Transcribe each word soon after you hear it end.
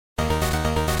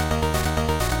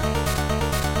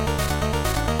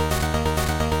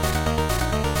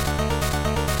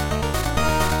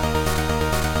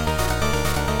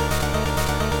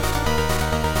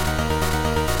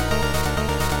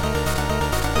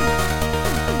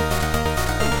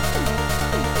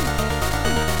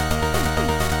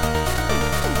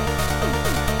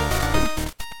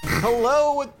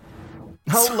Hello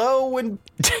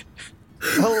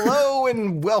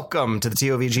and welcome to the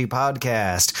TOVG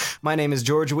podcast. My name is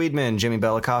George Weedman. Jimmy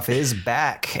Belikoff is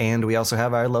back, and we also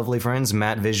have our lovely friends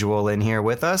Matt Visual in here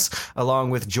with us,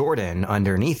 along with Jordan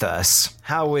underneath us.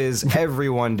 How is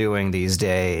everyone doing these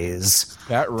days?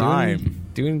 That rhyme.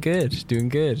 Doing good.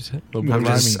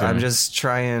 I'm just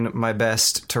trying my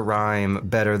best to rhyme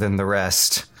better than the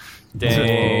rest.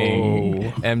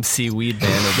 Dang. MC Weedman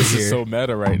over This here. is so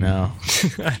meta right now.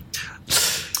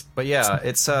 But yeah,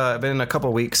 it's been a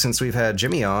couple weeks since we've had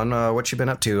Jimmy on. What you been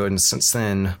up to and since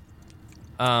then?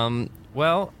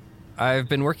 Well, I've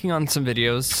been working on some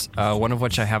videos, one of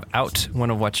which I have out,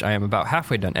 one of which I am about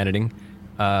halfway done editing.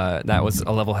 That was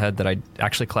a level head that I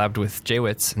actually collabed with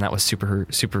Jwitz, and that was super,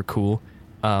 super cool.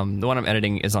 The one I'm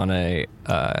editing is on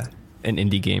an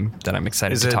indie game that I'm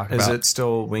excited to talk about. Is it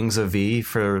still Wings of V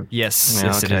for... Yes, yeah,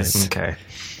 yes okay, it is. Okay.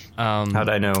 How'd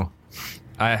I know?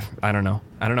 I don't know.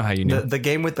 I don't know how you knew. The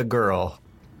game with the girl.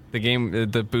 The game,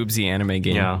 the boobsy anime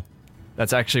game. Yeah.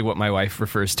 That's actually what my wife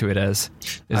refers to it as,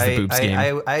 is the boobs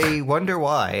game. I wonder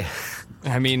why.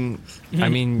 I mean,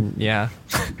 yeah.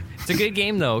 It's a good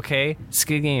game, though, okay? It's a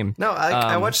good game. No,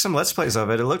 I watched some Let's Plays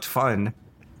of it. It looked fun.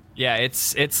 Yeah,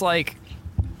 it's like...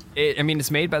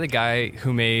 it's made by the guy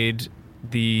who made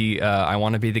the I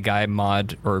Want to Be the Guy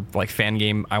mod, or like fan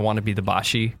game I Want to Be the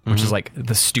Bashi, which is like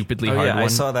the stupidly hard one. I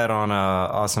saw that on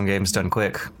Awesome Games Done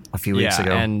Quick a few weeks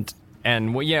ago. And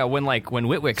when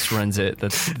Witwix runs it,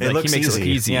 it looks he makes easy. it look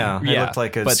easy. Yeah, it looked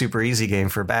like a super easy game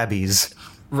for babbies.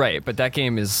 Right, but that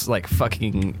game is like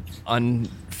fucking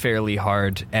unfairly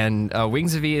hard, and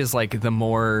Wings of E is like the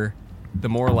more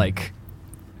like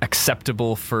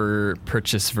acceptable for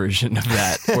purchase version of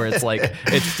that, where it's like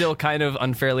it's still kind of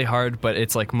unfairly hard, but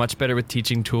it's like much better with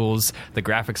teaching tools. The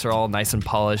graphics are all nice and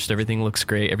polished. Everything looks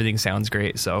great. Everything sounds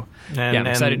great. So I'm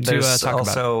excited to talk about it.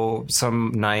 Also,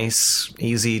 some nice,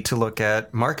 easy to look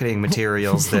at marketing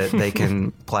materials that they can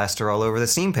plaster all over the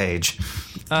Steam page.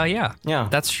 Yeah,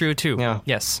 that's true too. Yeah,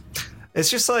 yes.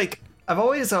 It's just like I've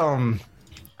always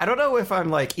I don't know if I'm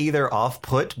like either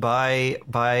off-put by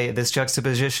this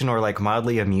juxtaposition or like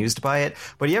mildly amused by it,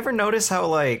 but you ever notice how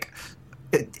like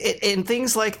in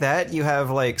things like that you have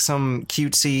like some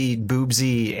cutesy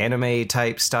boobsy anime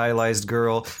type stylized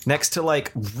girl next to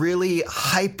like really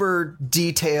hyper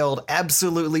detailed,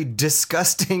 absolutely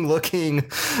disgusting looking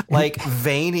like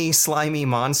veiny slimy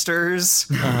monsters?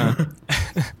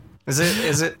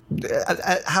 Is it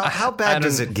how bad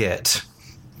does it get?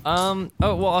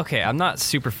 Okay, I'm not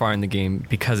super far in the game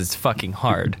because it's fucking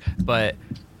hard, but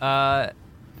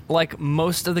like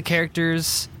most of the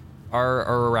characters are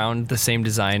around the same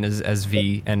design as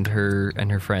V and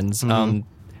her friends. Mm-hmm.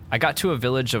 I got to a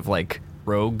village of like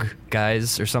rogue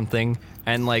guys or something,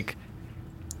 and like,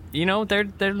 you know,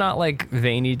 they're not like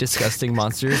veiny, disgusting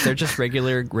monsters. They're just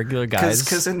regular guys.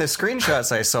 Because in the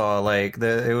screenshots I saw, like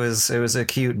it was a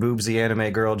cute boobsy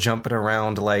anime girl jumping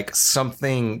around like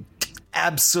something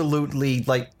absolutely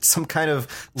like some kind of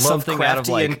Lovecraftian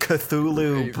like,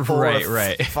 Cthulhu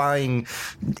horrifying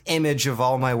image of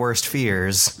all my worst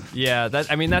fears. Yeah,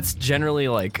 that's generally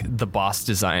like the boss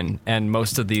design and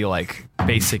most of the like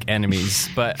basic enemies.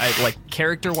 But I like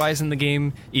character wise in the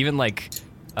game, even like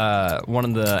one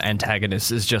of the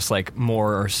antagonists is just like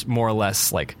more or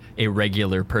less like a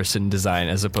regular person design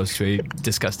as opposed to a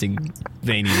disgusting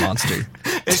veiny monster.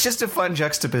 It's just a fun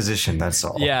juxtaposition, that's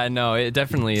all. Yeah, no, it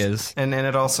definitely is. And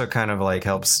it also kind of like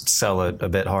helps sell it a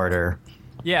bit harder.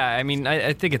 Yeah, I mean,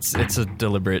 I think it's a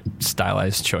deliberate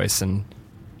stylized choice, and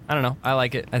I don't know, I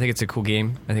like it. I think it's a cool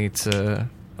game. I think it's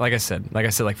like I said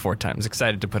like 4 times,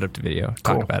 excited to put up the video,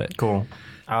 talk about it. Cool.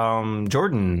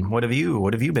 Jordan, what have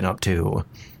you been up to?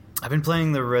 I've been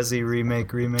playing the Resi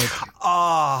remake. You've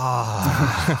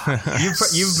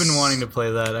been wanting to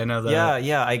play that. I know that.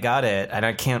 Yeah, I got it, and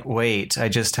I can't wait. I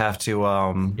just have to. You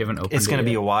haven't opened it's going to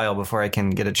be a while before I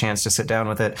can get a chance to sit down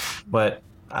with it. But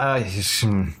I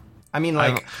mean,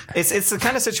 like, it's the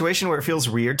kind of situation where it feels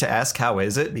weird to ask how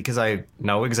is it, because I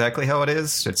know exactly how it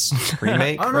is. It's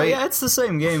remake, right? right? Yeah, it's the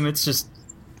same game. It's just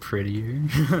prettier.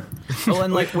 Well,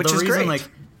 and like which the is reason, great. like.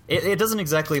 It doesn't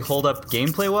exactly hold up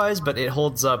gameplay-wise, but it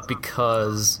holds up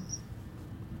because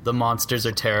the monsters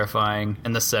are terrifying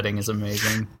and the setting is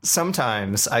amazing.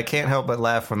 Sometimes I can't help but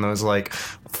laugh when those, like,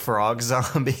 frog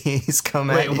zombies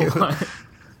come at you. What?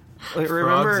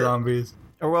 Remember, frog zombies.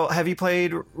 Well, have you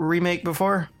played Remake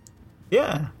before?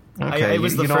 Yeah. Okay, it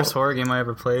was the first horror game I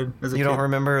ever played as a kid. You don't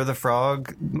remember the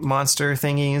frog monster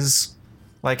thingies?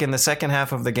 Like, in the second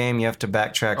half of the game, you have to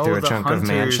backtrack through a chunk of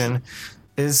mansion.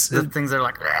 The things that are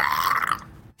like...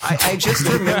 I just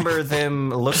remember them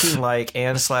looking like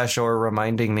and/or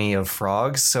reminding me of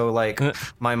frogs. So like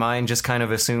my mind just kind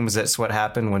of assumes that's what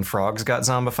happened when frogs got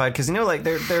zombified. Because like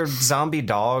they're zombie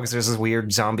dogs. There's this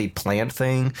weird zombie plant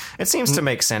thing. It seems to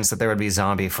make sense that there would be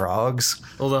zombie frogs.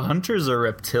 Well, the hunters are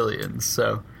reptilians,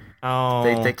 so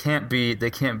they can't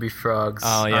be frogs.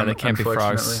 Oh yeah, they can't be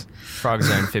frogs.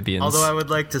 Frogs are amphibians. Although I would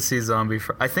like to see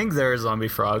I think there are zombie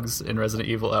frogs in Resident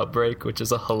Evil Outbreak, which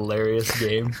is a hilarious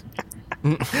game.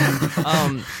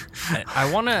 I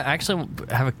want to actually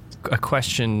have a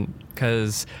question,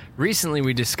 because recently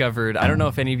we discovered, I don't know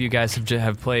if any of you guys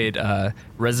have played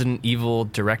Resident Evil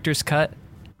Director's Cut.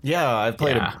 Yeah, I've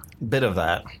played a bit of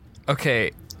that. Okay,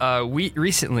 we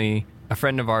recently, a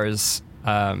friend of ours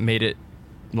made it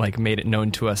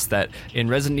known to us that in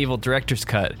Resident Evil Director's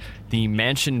Cut, the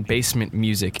mansion basement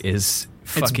music is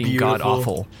fucking god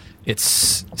awful.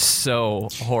 It's so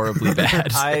horribly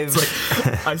bad. I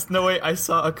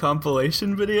saw a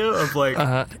compilation video of like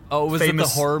was it the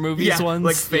horror movies ones?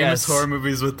 Like famous horror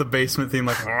movies with the basement theme,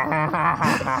 like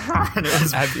and it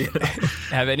was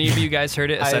have any of you guys heard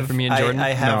it aside from me and Jordan?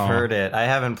 I have heard it. I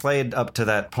haven't played up to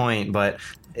that point, but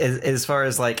as far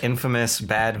as like infamous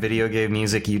bad video game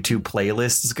music YouTube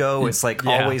playlists go, it's like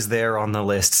always there on the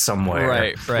list somewhere.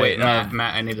 Right. Wait, Matt,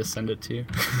 I need to send it to you.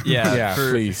 Yeah,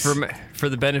 please. For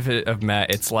the benefit of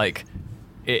Matt, it's like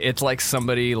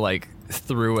somebody like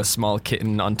threw a small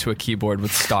kitten onto a keyboard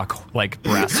with stock like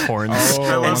brass horns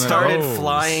and started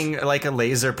flying like a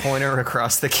laser pointer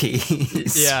across the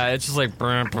keys. Yeah, it's just like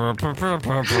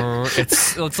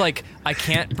it's like I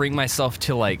can't bring myself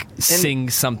to like sing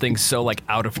something so like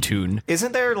out of tune.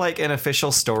 Isn't there like an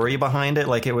official story behind it?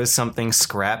 Like it was something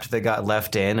scrapped that got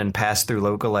left in and passed through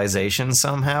localization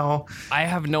somehow? I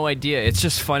have no idea. It's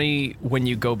just funny when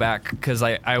you go back, because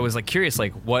I was like curious,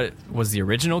 like what was the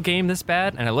original game this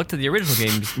bad? And I looked at the original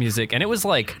game's music, and it was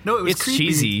like it's creepy.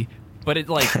 Cheesy, but it's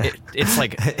like it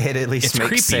at least it's makes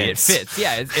creepy. sense. It fits.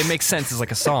 Yeah, it makes sense as like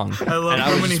a song. I love and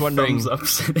how many thumbs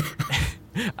ups.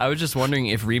 I was just wondering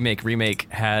if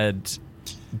remake had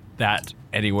that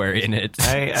anywhere in it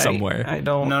somewhere. I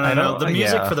don't. No. The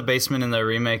music for the basement in the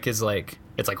remake is like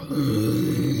it's like.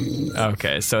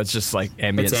 Okay, so it's just like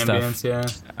ambient ambience,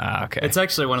 stuff. Yeah. Okay. It's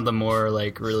actually one of the more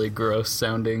like really gross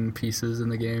sounding pieces in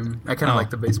the game. I kind of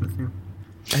like the basement theme.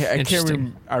 I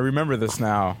can't. I remember this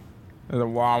now. The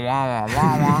wah wah wah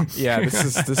wah wah. Yeah,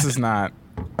 this is not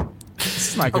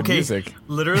good music.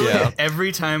 Literally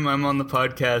every time I'm on the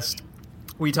podcast,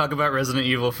 we talk about Resident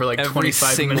Evil for like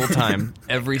 25 minutes.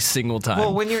 Every single time.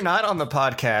 Well, when you're not on the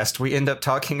podcast, we end up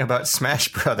talking about Smash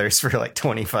Brothers for like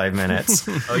 25 minutes.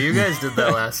 Oh, you guys did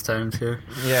that last time too.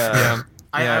 Yeah.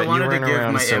 I wanted to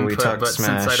give my input, but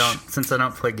since I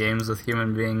don't play games with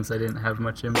human beings, I didn't have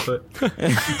much input.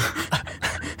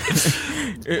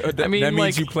 That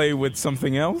means you play with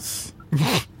something else?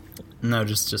 No,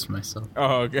 just myself.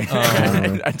 Oh, okay.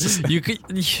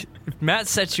 Matt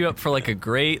set you up for like a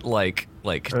great creepy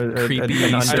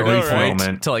an story point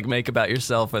moment to like make about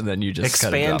yourself, and then you just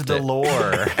expand the lore.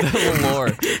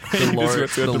 the lore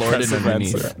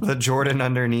underneath. The Jordan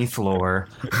underneath lore.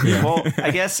 Yeah. Well,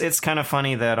 I guess it's kind of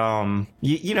funny that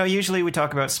usually we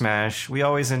talk about Smash. We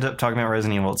always end up talking about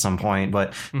Resident Evil at some point,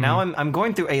 but now I'm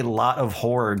going through a lot of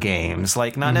horror games.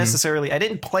 Like not necessarily. I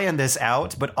didn't plan this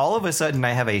out, but all of a sudden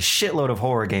I have a shitload of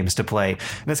horror games to play,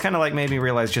 and it's kind of like made me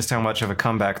realize just how much of a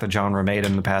comeback the genre made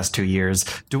in the past 2 years.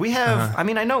 Do we have? I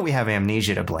mean, I know we have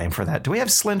Amnesia to blame for that. Do we have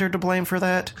Slender to blame for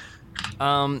that?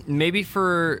 Maybe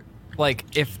for, like,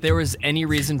 if there was any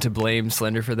reason to blame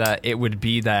Slender for that, it would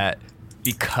be that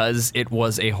because it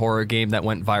was a horror game that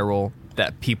went viral,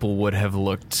 that people would have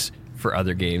looked for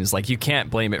other games. Like, you can't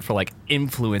blame it for, like,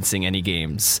 influencing any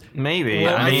games. Maybe.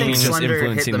 Well, I think just Slender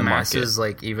influencing hit the market. masses,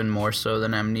 like, even more so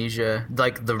than Amnesia.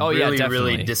 Like, the definitely.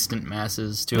 really distant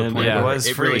masses to a And point it where was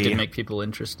it free. really did make people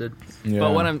interested. Yeah.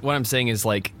 But what I'm saying is,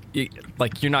 like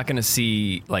you're not going to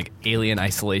see, like, Alien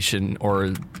Isolation or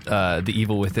The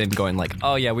Evil Within going, like,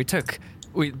 oh, yeah,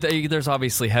 there's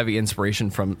obviously heavy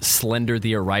inspiration from Slender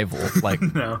the Arrival. Like,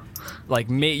 No. like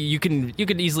you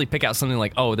could easily pick out something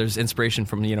like, oh, there's inspiration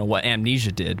from what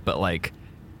Amnesia did, but like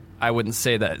I wouldn't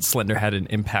say that Slender had an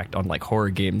impact on like horror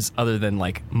games other than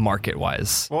like market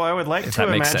wise. Well, I would like to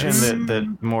imagine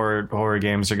that more horror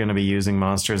games are going to be using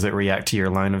monsters that react to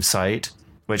your line of sight,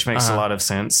 which makes a lot of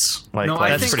sense. Like, No,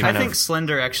 I think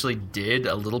Slender actually did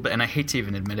a little bit, and I hate to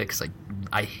even admit it because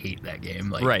I hate that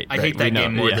game. Like, Right, I hate that we know,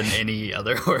 game more yeah. than any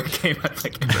other horror game I've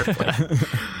like ever played.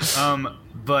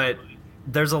 But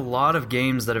there's a lot of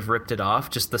games that have ripped it off.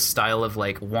 Just the style of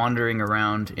like wandering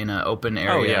around in an open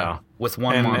area with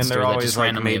one monster and they're that always just like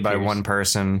randomly made by appears. one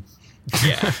person.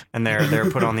 Yeah. And they're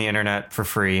put on the internet for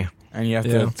free. And you have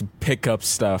to pick up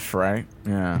stuff, right?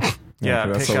 Yeah. Yeah,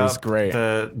 that's pick always up great.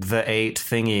 the 8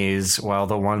 thingies while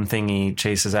the one thingy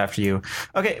chases after you.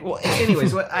 Okay, well,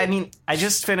 anyways, I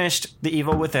just finished The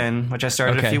Evil Within, which I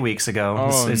started a few weeks ago.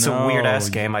 Oh, it's a weird-ass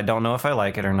game. I don't know if I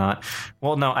like it or not.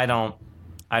 Well, no, I don't.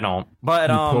 But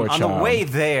on the way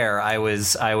there, I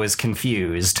was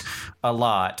confused a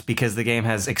lot because the game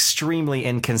has extremely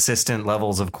inconsistent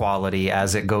levels of quality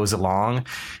as it goes along.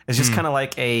 It's just kind of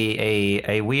like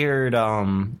a weird.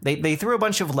 They threw a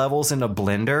bunch of levels in a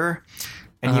blender,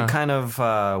 and you kind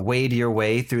of wade your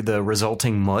way through the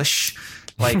resulting mush.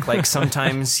 Like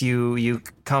sometimes you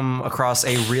come across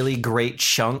a really great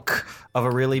chunk of a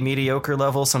really mediocre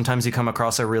level. Sometimes you come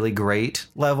across a really great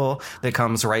level that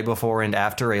comes right before and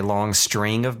after a long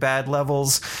string of bad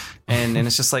levels. And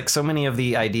it's just like so many of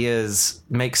the ideas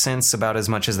make sense about as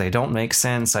much as they don't make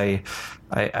sense. I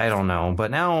don't know.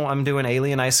 But now I'm doing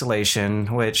Alien Isolation,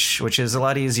 which is a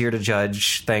lot easier to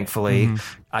judge, thankfully.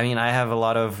 Mm-hmm. I mean, I have a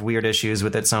lot of weird issues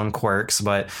with its own quirks,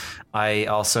 but I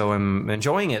also am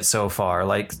enjoying it so far.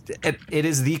 Like, it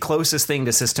is the closest thing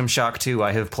to System Shock 2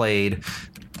 I have played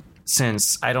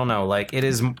since, I don't know, like, it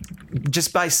is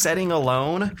just by setting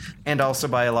alone and also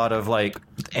by a lot of like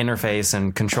interface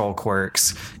and control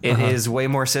quirks, it is way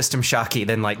more System Shocky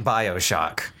than like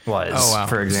BioShock was,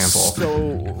 for example.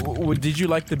 So did you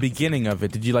like the beginning of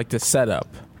it? Did you like the setup?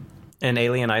 In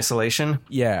Alien Isolation?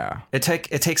 Yeah. It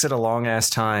takes it a long ass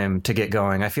time to get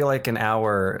going. I feel like an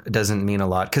hour doesn't mean a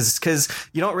lot because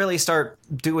you don't really start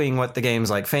doing what the game's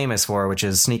like famous for, which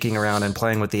is sneaking around and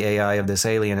playing with the AI of this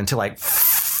alien until like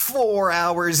 4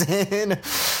 hours in.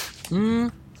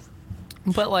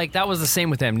 But like that was the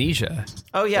same with Amnesia.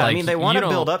 Oh yeah, like, I mean they want to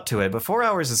build up to it, but 4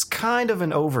 hours is kind of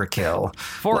an overkill.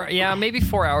 Maybe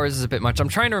 4 hours is a bit much. I'm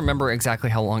trying to remember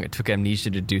exactly how long it took Amnesia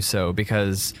to do so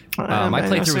because my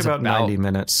playthrough was about 90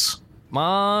 minutes.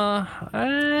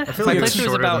 I feel like it's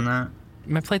shorter than that.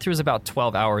 My playthrough was about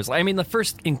 12 hours. I mean, the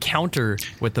first encounter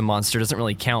with the monster doesn't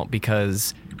really count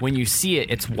because when you see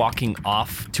it, it's walking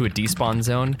off to a despawn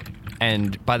zone,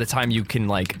 and by the time you can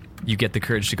you get the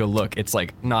courage to go look, it's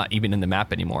like not even in the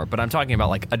map anymore. But I'm talking about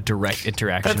like a direct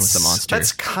interaction with the monster.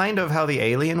 That's kind of how the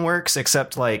alien works,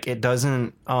 except like it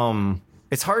doesn't.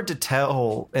 It's hard to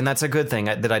tell, and that's a good thing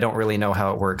that I don't really know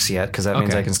how it works yet, because that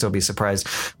means I can still be surprised.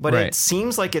 But it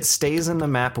seems like it stays in the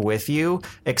map with you,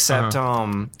 except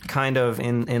kind of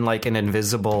in like an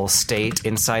invisible state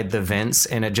inside the vents,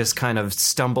 and it just kind of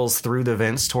stumbles through the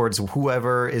vents towards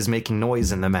whoever is making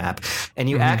noise in the map. And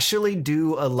you actually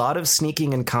do a lot of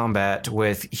sneaking in combat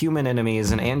with human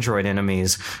enemies and android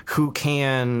enemies who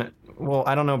can... Well,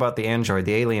 I don't know about the android.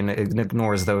 The alien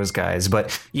ignores those guys,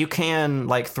 but you can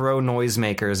like throw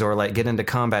noisemakers or like get into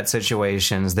combat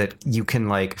situations that you can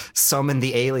like summon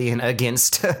the alien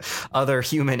against other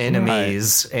human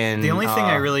enemies. Right. And the only thing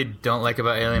I really don't like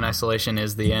about Alien Isolation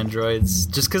is the androids,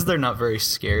 just because they're not very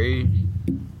scary.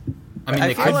 I mean,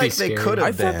 they could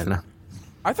have been.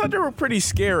 I thought they were pretty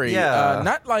scary. Yeah,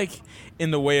 not like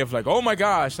in the way of like, oh my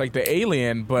gosh, like the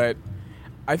alien, but.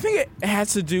 I think it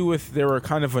has to do with they were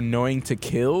kind of annoying to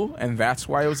kill, and that's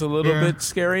why it was a little bit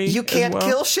scary. You can't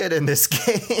kill shit in this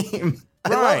game. I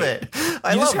love it.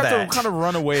 I you love just have to kind of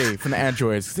run away from the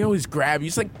androids. They always grab you.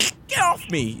 It's like, get off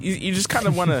me. You just kind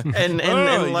of want to, and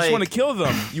you just want to kill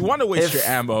them. You want to waste your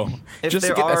ammo just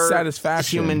to get that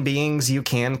satisfaction. Human beings you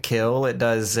can kill. It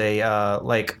does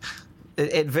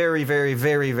it very, very,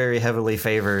 very, very heavily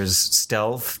favors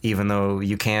stealth, even though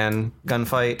you can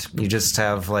gunfight. You just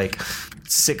have like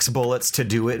 6 bullets to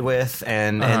do it with,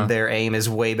 and their aim is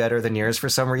way better than yours for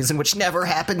some reason, which never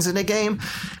happens in a game.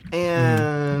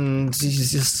 And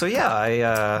so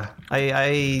yeah,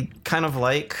 I kind of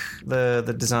like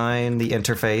the design, the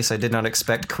interface. I did not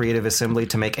expect Creative Assembly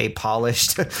to make a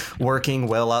polished, working,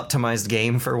 well-optimized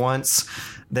game for once.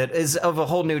 That is of a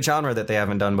whole new genre that they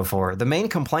haven't done before. The main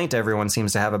complaint everyone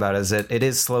seems to have about it is that it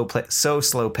is so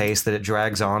slow paced that it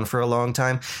drags on for a long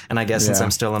time. And I guess since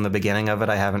I'm still in the beginning of it,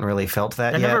 I haven't really felt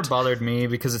that yet. It never bothered me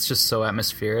because it's just so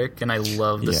atmospheric, and I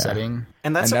love the setting.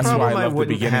 And that's a problem why I love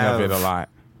wouldn't the beginning have. of it a lot.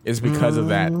 Is because of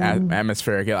that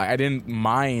atmospheric. I didn't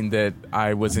mind that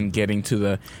I wasn't getting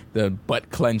to the butt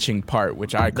clenching part,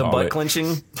 which I call it. The butt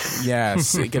clenching?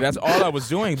 Yes, that's all I was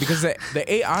doing because the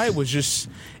AI was just.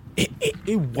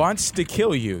 It wants to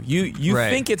kill you. You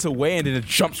think it's away and then it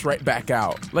jumps right back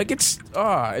out. Like it's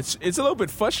a little bit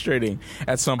frustrating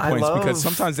at some points because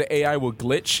sometimes the AI will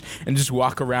glitch and just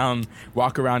walk around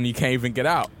and you can't even get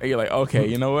out. And you're like, okay,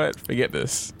 you know what? Forget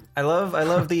this. I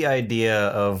love the idea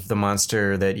of the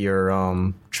monster that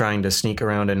you're trying to sneak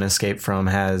around and escape from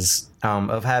has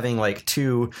of having like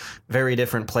two very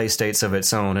different play states of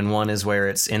its own, and one is where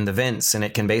it's in the vents and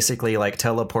it can basically like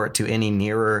teleport to any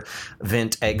nearer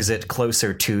vent exit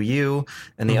closer to you,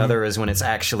 and the other is when it's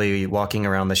actually walking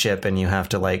around the ship and you have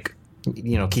to like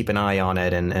keep an eye on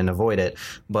it and avoid it.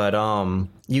 But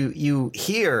you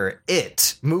hear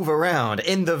it move around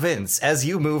in the vents as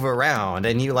you move around,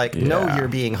 and you know you're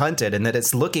being hunted and that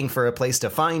it's looking for a place to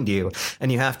find you,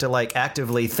 and you have to like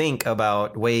actively think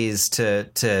about ways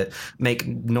to make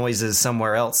noises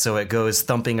somewhere else so it goes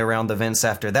thumping around the vents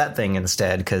after that thing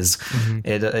instead, because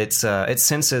its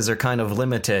senses are kind of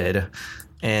limited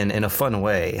and in a fun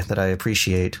way that I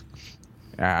appreciate.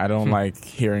 I don't like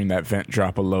hearing that vent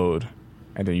drop a load,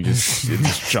 and then it just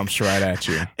jumps right at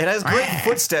you. It has great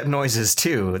footstep noises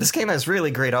too. This game has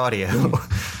really great audio.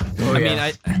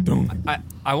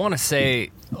 I want to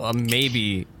say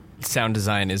maybe sound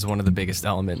design is one of the biggest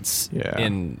elements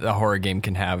in a horror game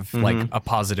can have like a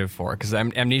positive for, because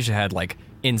Amnesia had like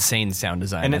insane sound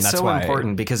design, and it's that's so why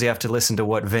important because you have to listen to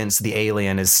what Vince the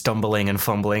alien is stumbling and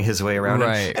fumbling his way around.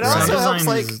 Right. It also helps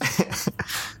like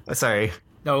sorry.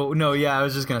 No, yeah, I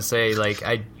was just gonna say, like,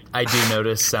 I do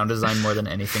notice sound design more than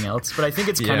anything else, but I think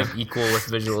it's kind of equal with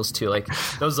visuals too. Like,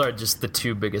 those are just the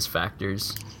two biggest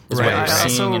factors. Is what you're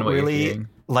seeing and what you're hearing.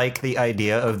 Like the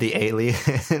idea of the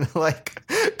alien like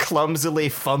clumsily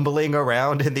fumbling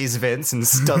around in these vents and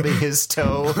stubbing his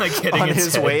toe like on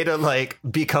his way to like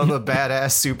become a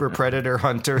badass super predator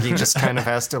hunter. He just kind of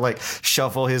has to like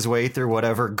shuffle his way through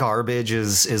whatever garbage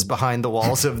is behind the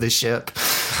walls of the ship.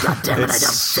 God damn it, I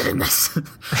don't fit in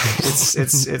this.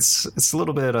 It's a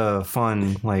little bit of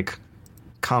fun, like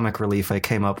comic relief I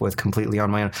came up with completely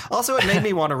on my own. Also, it made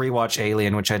me want to rewatch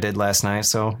Alien, which I did last night.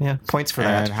 So yeah, points for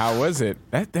that. And how was it?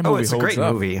 That movie it's a great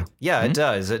movie. Yeah, it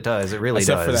does. It does. It really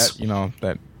Except does. for that,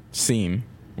 that scene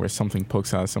where something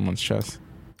pokes out of someone's chest.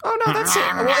 Oh no, that's it.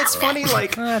 Well, it's funny.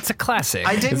 Like it's a classic.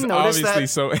 I didn't notice that.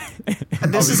 So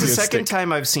this is the second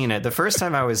time I've seen it. The first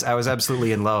time I was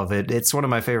absolutely in love. It's one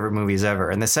of my favorite movies ever.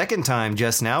 And the second time,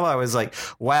 just now, I was like,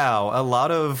 wow, a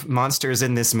lot of monsters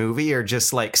in this movie are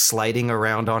just like sliding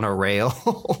around on a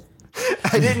rail.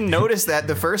 I didn't notice that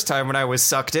the first time when I was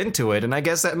sucked into it, and I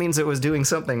guess that means it was doing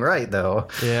something right, though.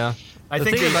 Yeah. I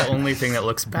think the only thing that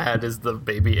looks bad is the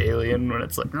baby alien when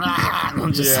it's like,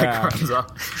 and just like runs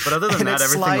off. But other than that,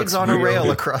 everything slides looks on real. a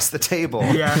rail across the table.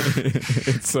 Yeah.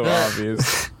 It's so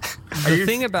obvious. The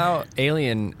thing about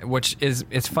Alien, which is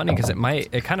it's funny because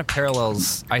it kind of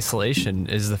parallels Icy-Lotion,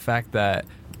 is the fact that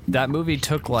movie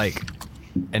took like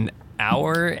an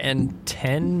hour and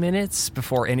 10 minutes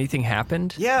before anything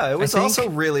happened. Yeah, it was also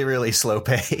really, really slow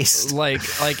paced. Like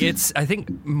it's, I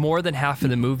think more than half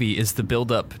of the movie is the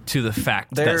build up to the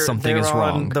fact that something is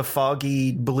wrong. On the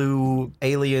foggy blue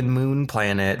alien moon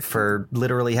planet for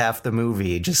literally half the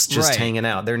movie, just hanging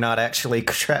out. They're not actually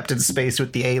trapped in space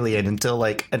with the alien until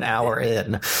like an hour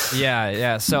in.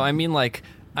 Yeah. So I mean, like,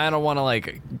 I don't want to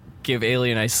like give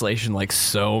Alien Isolation like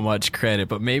so much credit,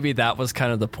 but maybe that was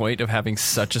kind of the point of having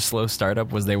such a slow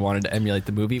startup, was they wanted to emulate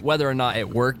the movie. Whether or not it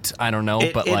worked, I don't know.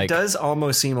 But it does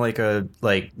almost seem like a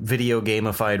video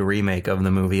gamified remake of the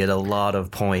movie at a lot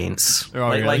of points. Oh,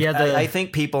 really? I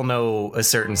think people know a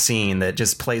certain scene that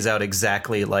just plays out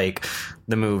exactly like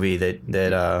the movie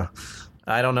that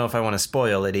I don't know if I want to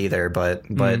spoil it either, but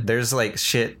there's like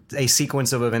a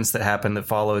sequence of events that happen that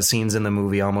follows scenes in the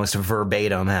movie almost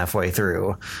verbatim halfway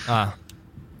through.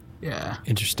 Yeah.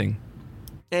 Interesting.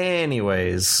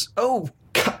 Anyways. Oh,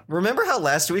 remember how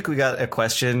last week we got a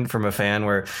question from a fan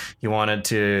where he wanted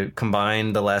to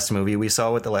combine the last movie we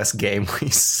saw with the last game we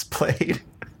played?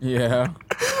 Yeah.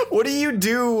 What do you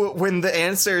do when the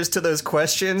answers to those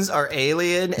questions are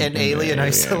Alien and Alien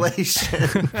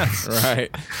Isolation? Right.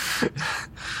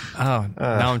 Now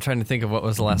I'm trying to think of what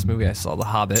was the last movie I saw. The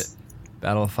Hobbit,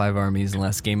 Battle of Five Armies. The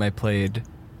last game I played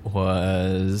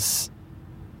was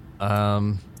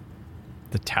the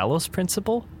Talos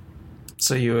Principle.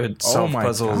 So you would solve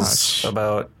puzzles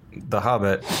about the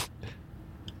Hobbit.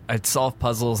 I'd solve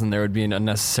puzzles and there would be an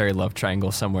unnecessary love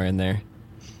triangle somewhere in there.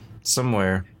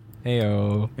 Somewhere.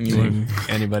 Heyo.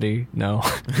 Anybody? No.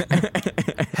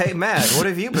 Hey, Matt, what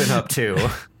have you been up to?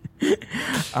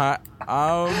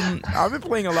 I've been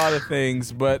playing a lot of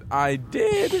things, but I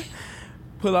did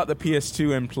pull out the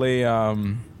PS2 and play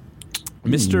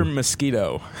Mr.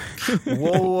 Mosquito.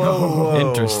 Whoa.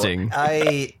 Interesting.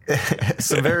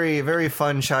 Some very, very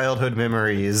fun childhood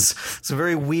memories. Some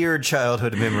very weird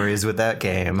childhood memories with that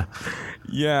game.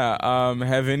 Yeah.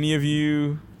 Have any of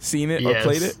you seen it or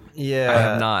played it? Yeah. I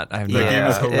have not.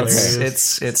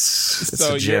 It's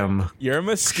a gem. You're a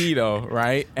mosquito,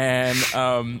 right? And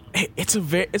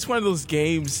it's one of those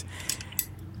games.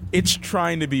 It's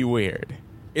trying to be weird.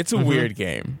 It's a weird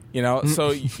game, you know.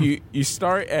 So you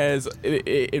start as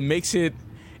it makes it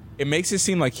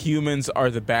seem like humans are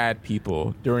the bad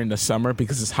people during the summer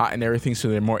because it's hot and everything, so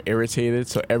they're more irritated.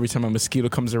 So every time a mosquito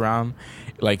comes around,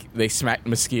 like they smack the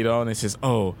mosquito and it says,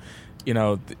 "Oh, you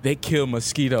know, they kill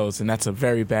mosquitoes and that's a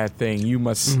very bad thing. You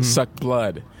must suck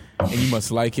blood and you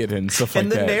must like it," and stuff like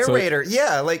that. And the narrator,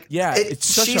 it's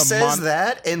such she says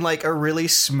that in like a really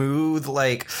smooth,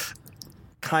 like,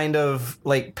 kind of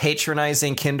like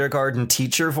patronizing kindergarten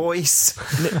teacher voice.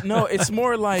 No, it's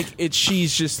more like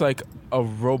she's just like a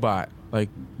robot. Like,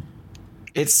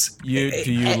 do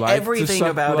you like everything to suck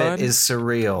about blood? it is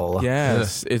surreal.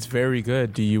 Yes, it's very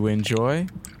good. Do you enjoy?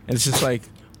 And it's just like,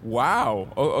 wow.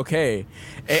 Oh, okay.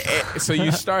 So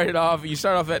you start off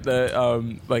at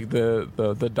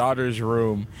the daughter's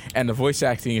room, and the voice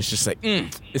acting is just like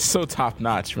it's so top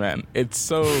notch, man. It's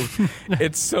so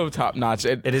top notch.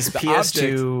 It is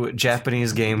PS2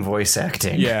 Japanese game voice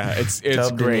acting. Yeah, it's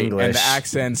great, and the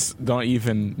accents don't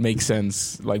even make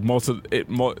sense. Like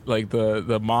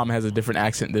the mom has a different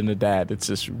accent than the dad. It's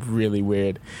just really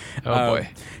weird. Oh boy,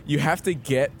 you have to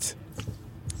get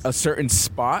a certain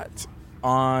spot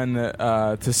on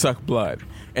to suck blood,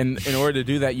 and in order to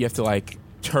do that you have to like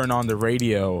turn on the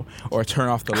radio or turn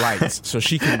off the lights so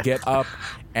she can get up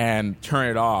and turn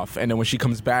it off, and then when she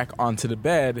comes back onto the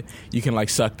bed you can like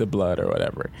suck the blood or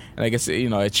whatever. And I guess, you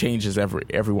know, it changes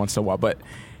every once in a while. But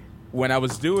when I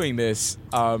was doing this,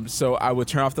 so I would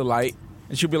turn off the light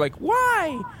and she'd be like,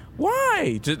 why?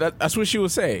 That's what she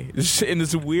would say in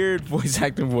this weird voice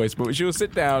acting voice. But when she would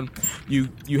sit down,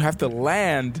 you have to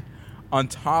land on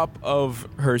top of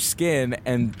her skin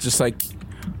and just like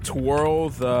twirl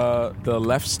the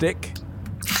left stick,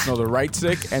 no, the right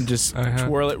stick, and just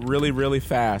twirl it really, really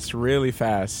fast,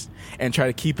 and try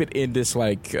to keep it in this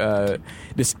like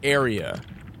this area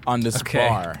on this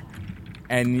bar,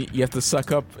 and you have to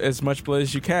suck up as much blood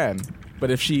as you can.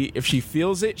 But if she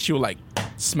feels it, she will like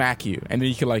smack you, and then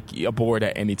you can like abort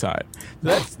at any time.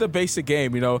 That's the basic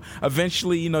game, you know.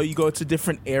 Eventually, you know, you go to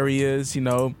different areas, you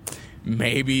know.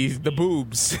 Maybe the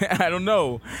boobs. I don't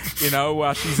know. You know,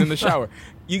 while she's in the shower.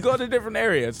 You go to different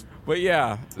areas. But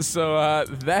yeah, so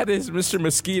that is Mr.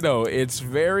 Mosquito. It's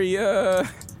very, the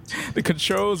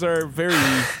controls are very,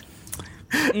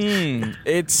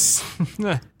 it's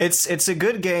a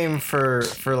good game for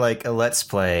like a let's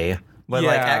play. But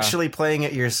like actually playing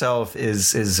it yourself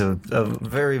is a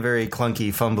very, very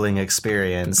clunky, fumbling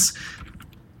experience.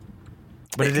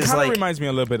 But it is kind of like, reminds me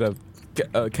a little bit of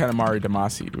Katamari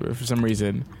Damacy for some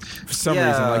reason,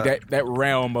 like that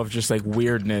realm of just like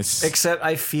weirdness. Except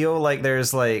I feel like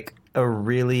there's like a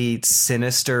really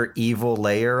sinister, evil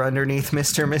layer underneath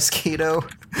Mr. Mosquito.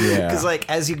 Yeah. Because, like,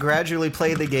 as you gradually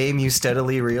play the game, you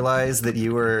steadily realize that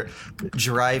you were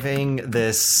driving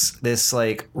this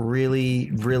like,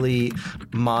 really, really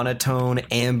monotone,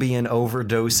 ambient,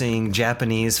 overdosing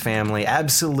Japanese family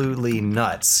absolutely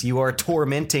nuts. You are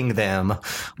tormenting them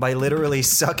by literally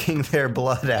sucking their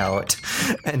blood out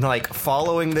and, like,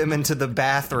 following them into the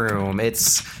bathroom.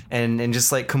 And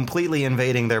just, like, completely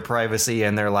invading their privacy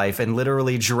and their life and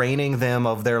literally draining them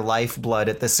of their lifeblood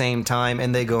at the same time,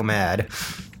 and they go mad.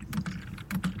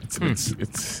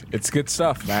 It's good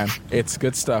stuff, man. It's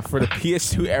good stuff. For the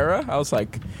PS2 era, I was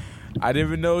like, I didn't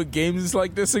even know games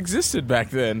like this existed back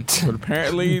then. But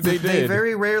apparently they did. They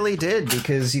very rarely did,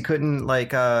 because you couldn't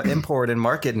like import and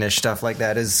market niche stuff like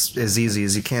that as easy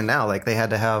as you can now. Like they had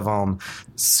to have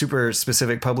super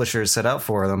specific publishers set out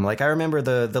for them. Like I remember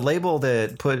the label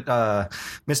that put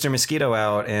Mr. Mosquito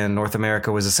out in North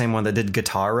America was the same one that did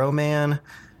Guitar Man.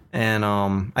 And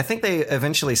I think they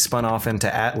eventually spun off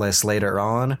into Atlas later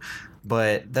on,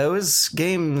 but those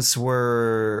games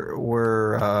were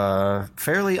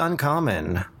fairly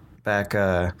uncommon back.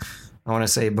 I want to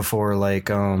say before like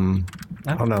I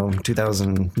don't know,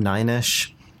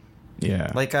 2009ish.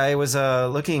 Yeah, like I was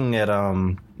looking at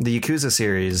the Yakuza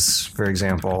series, for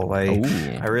example.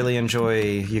 I really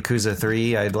enjoy Yakuza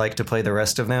 3. I'd like to play the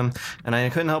rest of them. And I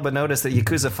couldn't help but notice that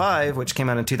Yakuza 5, which came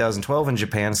out in 2012 in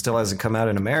Japan, still hasn't come out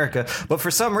in America. But for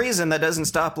some reason, that doesn't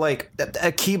stop, like,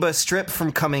 Akiba's Trip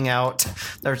from coming out.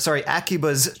 Or, sorry,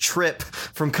 Akiba's Trip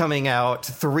from coming out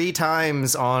 3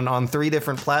 times on 3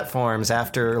 different platforms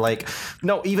after, like,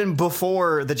 no, even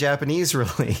before the Japanese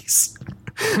release.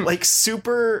 like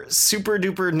super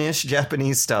duper niche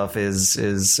Japanese stuff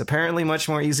is apparently much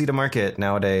more easy to market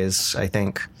nowadays, I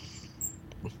think.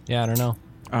 Yeah, I don't know.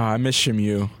 I miss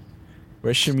Shenmue.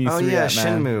 Where's Shenmue 3 at,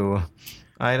 man? Shenmue.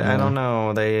 I don't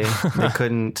know. They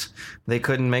couldn't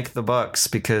make the bucks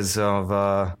because of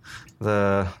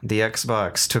the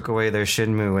Xbox took away their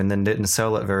Shenmue and then didn't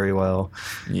sell it very well.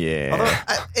 Yeah. Although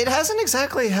it hasn't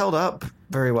exactly held up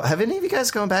very well. Have any of you guys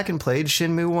gone back and played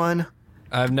Shenmue 1?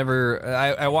 I've never.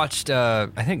 I watched. I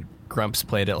think Grumps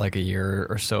played it like a year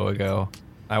or so ago.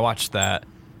 I watched that,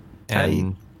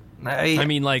 and I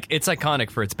mean, like, it's iconic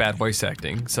for its bad voice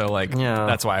acting. So, like,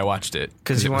 that's why I watched it.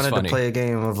 Because you wanted to play a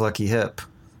game of Lucky Hip,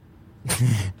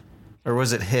 or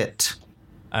was it Hit?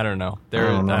 I don't know.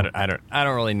 I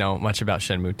don't really know much about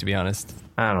Shenmue, to be honest.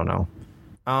 I don't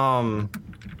know.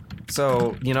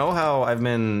 So you know how I've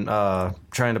been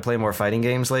trying to play more fighting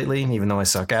games lately, even though I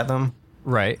suck at them.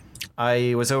 Right.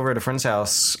 I was over at a friend's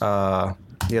house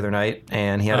the other night,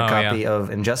 and he had a copy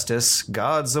of Injustice: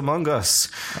 Gods Among Us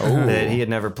that he had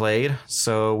never played.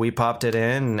 So we popped it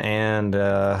in, and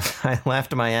I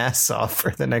laughed my ass off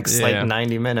for the next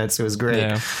 90 minutes. It was great.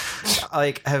 Yeah.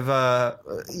 Like,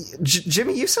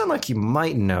 Jimmy, you sound like you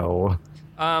might know.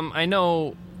 I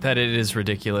know that it is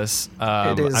ridiculous.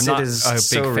 It is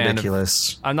so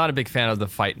ridiculous. I'm not a big fan of the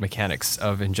fight mechanics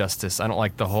of Injustice. I don't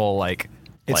like the whole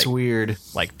it's weird,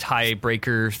 like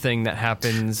tiebreaker thing that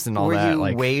happens and all where that.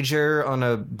 You wager on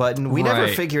a button. We never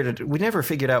figured it. We never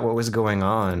figured out what was going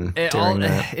on during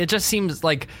that. It just seems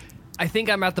like, I think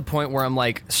I'm at the point where I'm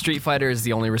like, Street Fighter is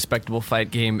the only respectable fight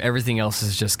game. Everything else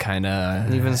is just kind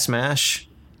of even Smash.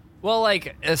 Well,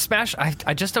 like Smash,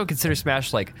 I just don't consider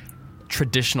Smash like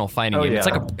traditional fighting game.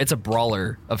 Yeah. It's a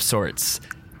brawler of sorts,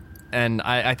 and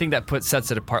I think that sets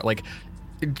it apart. Like,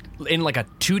 in like a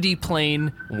 2D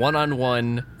plane,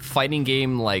 one-on-one fighting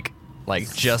game, like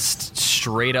just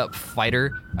straight up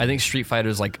fighter, I think Street Fighter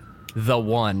is like the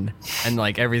one, and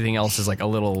like everything else is like a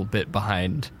little bit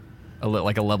behind,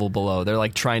 like a level below. They're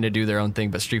like trying to do their own thing,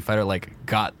 but Street Fighter like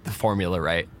got the formula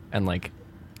right, and like,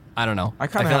 I don't know. I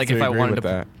kind of feel like if I wanted to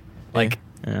that.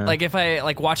 Like if I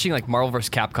like watching like Marvel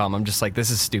vs. Capcom, I'm just like, this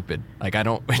is stupid. Like, I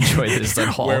don't enjoy this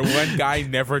at all. Where one guy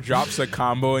never drops a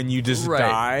combo and you just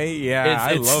die. Yeah,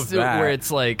 I love that. Where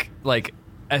it's like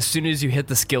as soon as you hit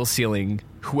the skill ceiling,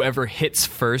 whoever hits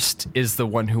first is the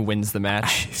one who wins the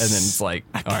match, and then it's like,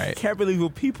 all right. I can't believe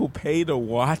what people pay to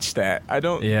watch that. I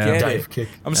don't get Dive it. Kick.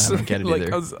 I don't get it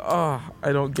either.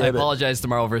 I don't get it. I apologize to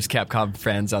Marvel vs. Capcom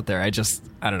fans out there. I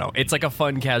don't know. It's like a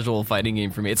fun, casual fighting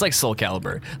game for me. It's like Soul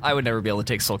Calibur. I would never be able to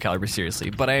take Soul Calibur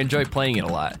seriously, but I enjoy playing it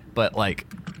a lot. But like,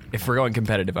 if we're going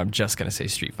competitive, I'm just gonna say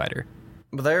Street Fighter.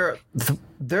 There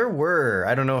were,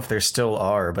 I don't know if there still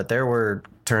are, but there were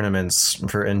tournaments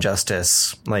for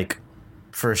Injustice, like,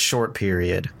 for a short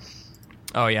period.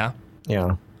 Oh yeah?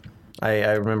 Yeah.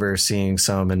 I remember seeing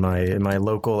some in my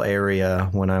local area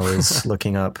when I was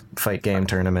looking up fight game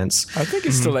tournaments. I think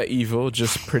it's still at Evil,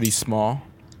 just pretty small.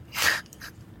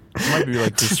 It might be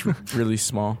like just really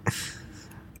small.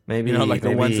 Maybe, like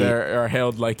the ones that are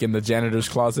held like in the janitor's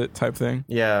closet type thing.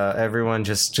 Yeah, everyone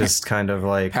just kind of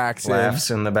like laughs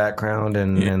in the background,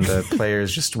 and the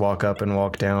players just walk up and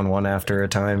walk down one after a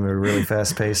time at a really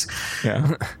fast pace.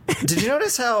 Yeah. Did you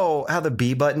notice how the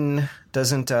B button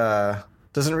doesn't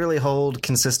really hold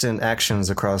consistent actions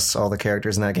across all the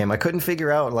characters in that game? I couldn't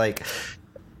figure out like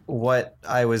what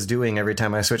I was doing every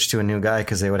time I switched to a new guy,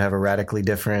 because they would have a radically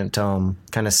different kind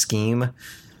of scheme.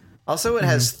 Also, it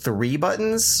has 3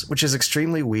 buttons, which is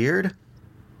extremely weird.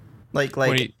 Like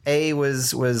A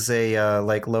was a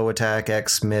like low attack,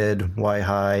 X mid, Y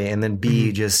high, and then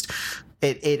B just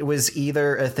it was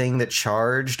either a thing that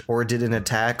charged or did an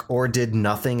attack or did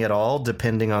nothing at all,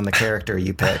 depending on the character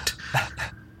you picked.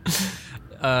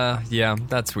 Yeah,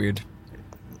 that's weird.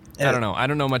 I don't know. I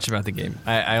don't know much about the game.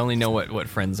 I only know what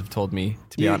friends have told me,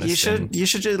 to be honest. You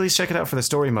should at least check it out for the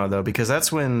story mode, though, because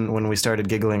that's when we started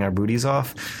giggling our booties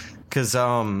off. Because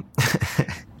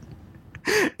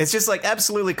it's just like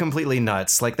absolutely completely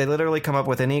nuts. Like, they literally come up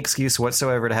with any excuse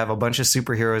whatsoever to have a bunch of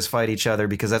superheroes fight each other,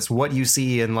 because that's what you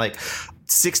see in like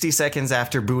 60 seconds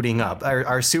after booting up.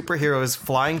 Our superheroes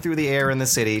flying through the air in the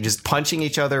city, just punching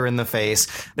each other in the face.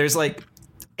 There's like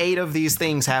 8 of these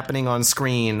things happening on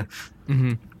screen.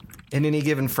 in any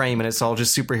given frame, and it's all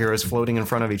just superheroes floating in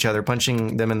front of each other,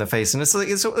 punching them in the face, and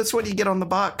it's what you get on the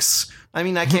box. I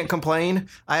mean, I can't complain.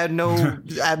 I had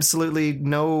absolutely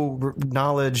no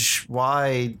knowledge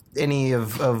why any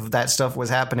of that stuff was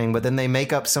happening, but then they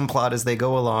make up some plot as they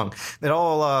go along. It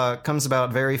all comes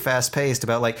about very fast paced,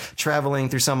 about like traveling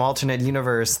through some alternate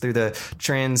universe through the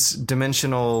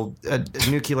trans-dimensional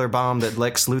nuclear bomb that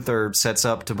Lex Luthor sets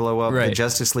up to blow up the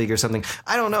Justice League or something.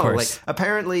 I don't know. Like,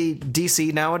 apparently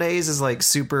DC nowadays is like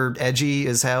super edgy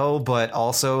as hell, but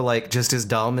also like just as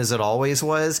dumb as it always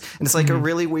was. And it's like a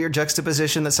really weird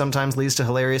juxtaposition that sometimes leads to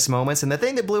hilarious moments. And the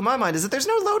thing that blew my mind is that there's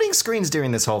no loading screens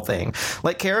during this whole thing.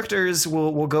 Like, characters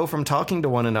will go from talking to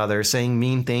one another, saying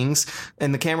mean things,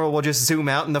 and the camera will just zoom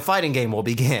out and the fighting game will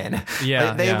begin.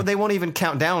 Yeah, they won't even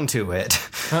count down to it.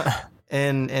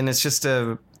 And it's just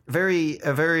a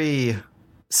very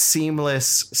seamless,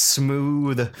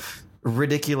 smooth,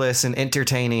 ridiculous, and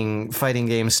entertaining fighting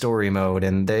game story mode,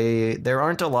 and there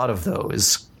aren't a lot of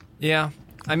those. Yeah,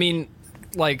 I mean,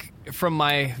 like, from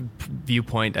my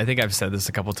viewpoint, I think I've said this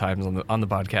a couple times on the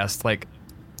podcast, like,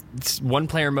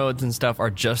 one-player modes and stuff are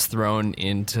just thrown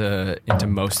into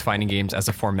most fighting games as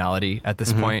a formality at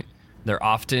this point. They're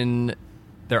often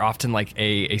like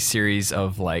a series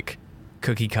of like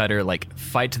cookie cutter, like,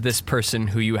 fight this person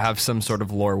who you have some sort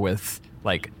of lore with.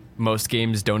 Like, most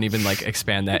games don't even like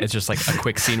expand that. It's just like a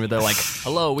quick scene where they're like,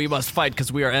 hello, we must fight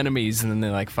because we are enemies, and then they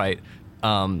like fight.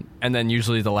 And then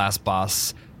usually the last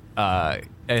boss, it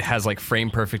has like frame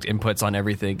perfect inputs on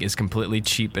everything, is completely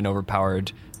cheap and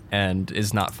overpowered, and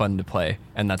is not fun to play.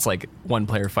 And that's like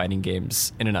one-player fighting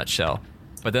games in a nutshell.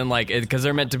 But then, like, because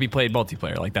they're meant to be played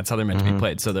multiplayer, like that's how they're meant to be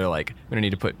played. So they're like, we don't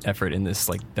need to put effort in this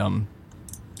like dumb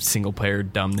single-player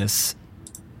dumbness.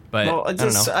 But I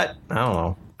don't know. I don't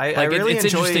know. It's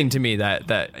interesting to me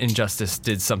that Injustice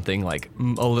did something like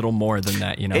a little more than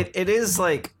that, you know? It is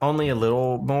like only a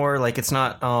little more. Like, it's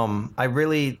not. I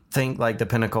really think like the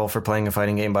pinnacle for playing a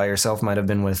fighting game by yourself might have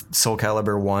been with Soul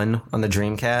Calibur 1 on the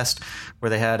Dreamcast,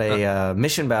 where they had a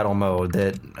mission battle mode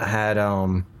that had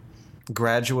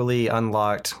gradually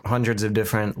unlocked hundreds of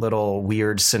different little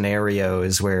weird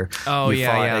scenarios where you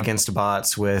fought against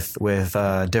bots with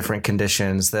different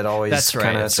conditions that always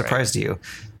kind of surprised you.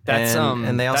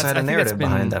 And they also had a narrative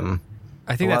behind them.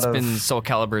 I think that's been Soul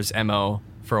Calibur's MO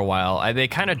for a while. They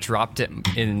kind of dropped it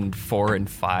in 4 and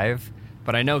 5,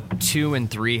 but I know 2 and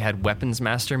 3 had Weapons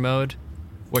Master mode,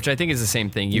 which I think is the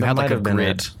same thing. You had like a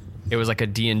grid. It was like a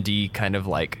D&D kind of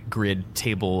like grid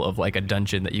table of like a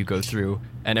dungeon that you go through,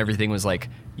 and everything was like,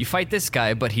 you fight this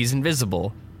guy, but he's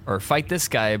invisible, or fight this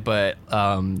guy, but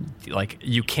like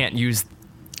you can't use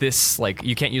this, like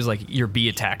you can't use like your B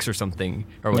attacks or something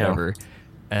or whatever. Yeah.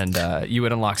 And you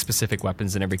would unlock specific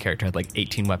weapons, and every character had like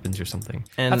 18 weapons or something.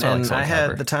 And I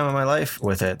had the time of my life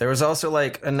with it. There was also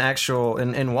like an actual,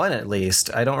 in 1 at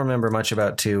least, I don't remember much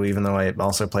about 2, even though I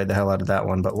also played the hell out of that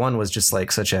one. But 1 was just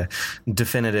like such a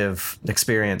definitive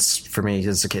experience for me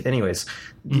as a kid. Anyways,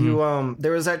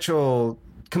 there was actual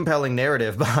compelling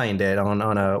narrative behind it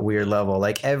on a weird level.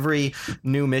 Like, every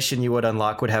new mission you would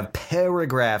unlock would have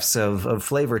paragraphs of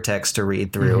flavor text to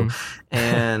read through.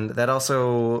 And that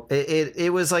also,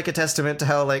 it was like a testament to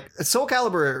how, like, Soul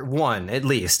Calibur 1, at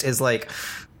least, is like,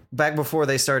 back before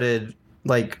they started,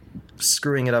 like,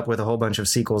 screwing it up with a whole bunch of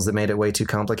sequels that made it way too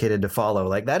complicated to follow.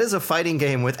 Like, that is a fighting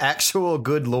game with actual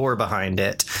good lore behind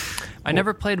it. I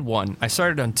never played 1. I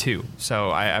started on 2,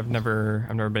 so I've never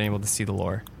been able to see the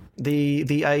lore.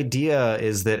 The idea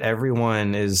is that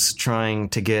everyone is trying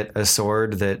to get a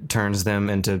sword that turns them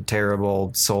into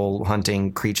terrible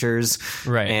soul-hunting creatures.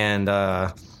 Right. And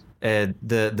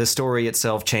the story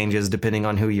itself changes depending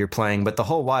on who you're playing. But the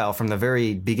whole while, from the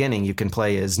very beginning, you can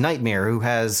play as Nightmare, who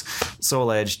has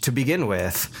Soul Edge to begin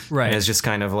with. Right. And is just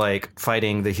kind of like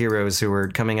fighting the heroes who are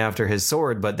coming after his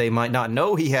sword, but they might not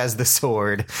know he has the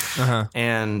sword.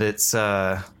 And it's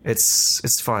fun.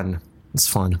 It's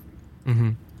fun.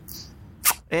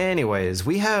 Anyways,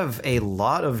 we have a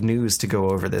lot of news to go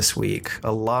over this week.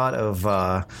 A lot of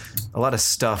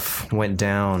stuff went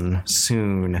down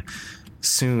soon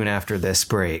after this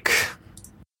break.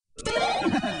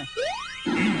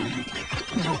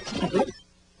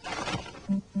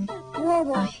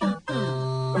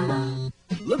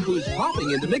 Look who's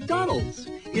popping into McDonald's.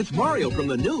 It's Mario from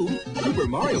the new Super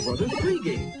Mario Bros. 3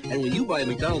 game. And when you buy a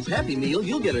McDonald's Happy Meal,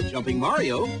 you'll get a Jumping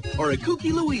Mario, or a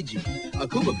Kooky Luigi, a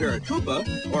Koopa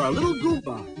Paratroopa, or a little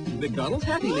Goomba. McDonald's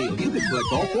Happy Meal. You can collect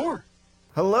all 4.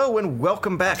 Hello and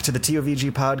welcome back to the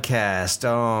TOVG podcast.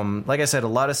 Like I said, a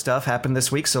lot of stuff happened this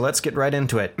week, so let's get right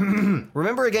into it.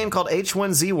 Remember a game called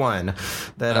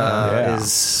H1Z1 that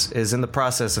is in the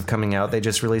process of coming out? They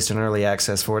just released an early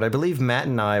access for it. I believe Matt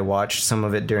and I watched some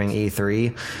of it during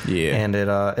E3. Yeah. And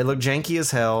it looked janky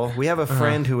as hell. We have a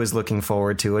friend who was looking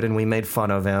forward to it, and we made fun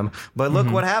of him. But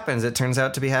look what happens. It turns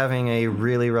out to be having a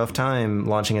really rough time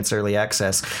launching its early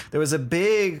access. There was a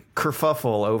big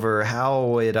kerfuffle over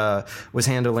how it was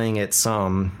handling its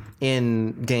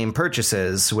in-game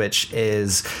purchases, which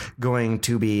is going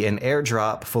to be an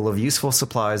airdrop full of useful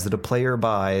supplies that a player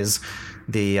buys.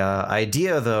 The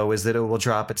idea, though, is that it will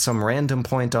drop at some random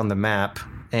point on the map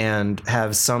and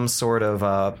have some sort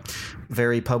of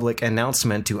very public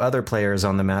announcement to other players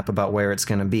on the map about where it's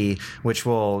going to be, which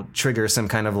will trigger some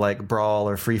kind of like brawl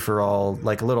or free-for-all,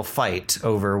 like a little fight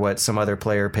over what some other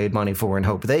player paid money for and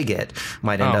hope they get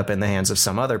might end up in the hands of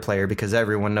some other player because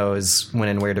everyone knows when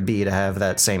and where to be to have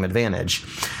that same advantage.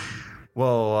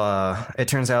 Well, it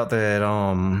turns out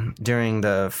that during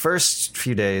the first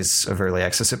few days of early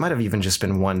access, it might have even just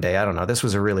been one day. I don't know. This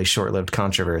was a really short-lived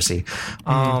controversy.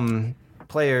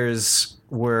 Players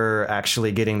were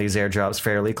actually getting these airdrops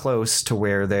fairly close to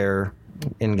where their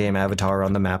in-game avatar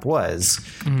on the map was,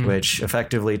 which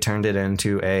effectively turned it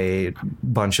into a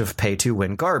bunch of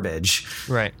pay-to-win garbage.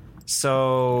 Right.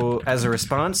 So, as a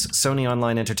response, Sony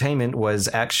Online Entertainment was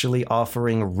actually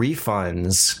offering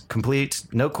refunds, complete,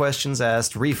 no questions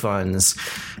asked, refunds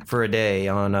for a day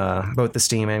on both the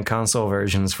Steam and console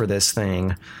versions for this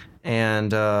thing.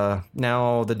 And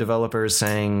now the developer's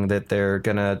saying that they're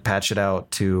going to patch it out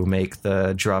to make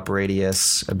the drop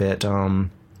radius a bit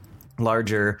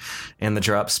larger and the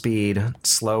drop speed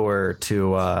slower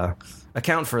to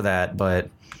account for that.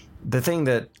 But the thing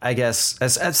that I guess,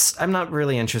 as I'm not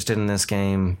really interested in this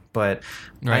game, but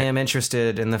I am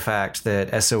interested in the fact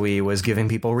that SOE was giving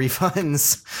people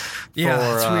refunds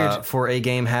for a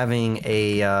game having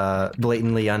a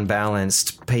blatantly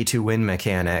unbalanced pay-to-win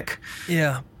mechanic.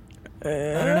 Yeah. I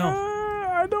don't know.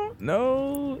 I don't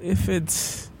know if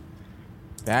it's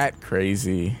that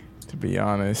crazy, to be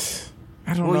honest.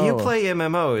 I don't know. Well, you play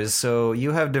MMOs, so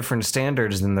you have different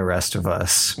standards than the rest of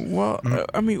us. Well,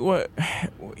 I mean, what?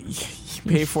 You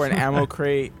pay for an ammo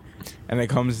crate, and it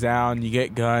comes down, you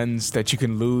get guns that you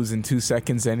can lose in 2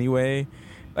 seconds anyway.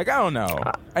 Like, I don't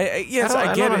know. I get it.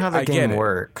 I don't know how the game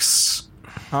works.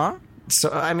 Huh? So,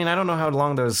 I mean, I don't know how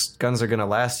long those guns are going to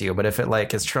last you, but if it,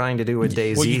 like, is trying to do a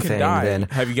DayZ thing, then...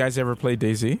 Have you guys ever played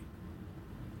DayZ?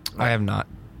 I have not.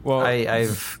 Well,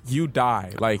 you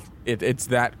die. Like, it's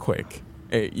that quick.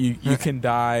 You can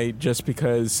die just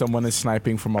because someone is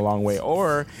sniping from a long way,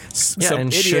 or some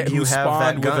idiot who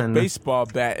spawned with a baseball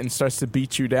bat and starts to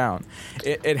beat you down.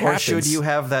 It happens. Or should you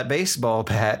have that baseball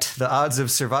bat, the odds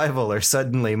of survival are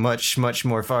suddenly much, much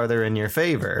more farther in your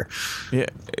favor. Yeah.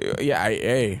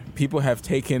 People have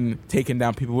taken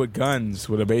down people with guns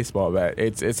with a baseball bat.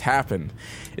 It's happened.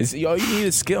 All you need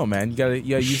is skill, man. You gotta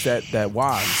use that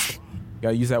WAS.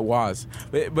 Gotta use that WAS.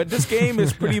 But this game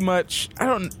is pretty much...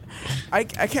 I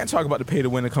can't talk about the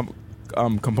pay-to-win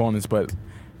components, but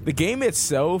the game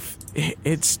itself,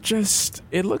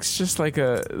 it looks just like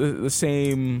the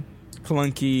same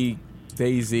clunky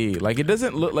DayZ. Like, it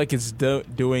doesn't look like it's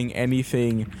doing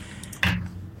anything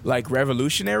like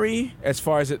revolutionary as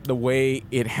far as the way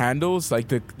it handles. Like,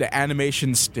 the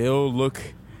animations still look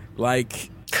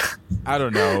like... I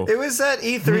don't know. It was that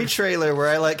E3 trailer where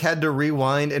I had to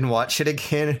rewind and watch it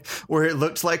again, where it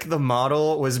looked like the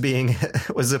model was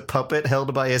a puppet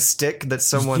held by a stick that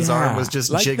someone's arm was just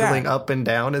like jiggling up and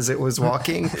down as it was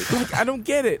walking. Like, I don't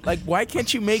get it. Like, why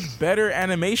can't you make better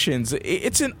animations?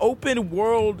 It's an open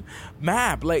world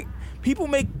map. Like, people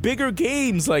make bigger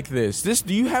games like this.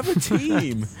 Do you have a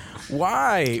team?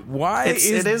 Why? Does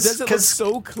it look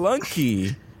so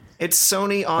clunky? It's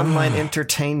Sony Online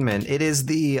Entertainment. It is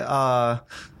the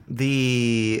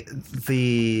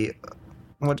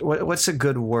what's a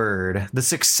good word? The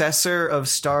successor of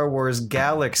Star Wars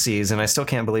Galaxies, and I still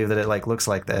can't believe that it looks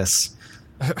like this.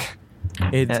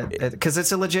 Because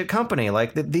it's a legit company.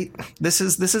 Like this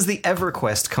is the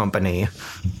EverQuest company.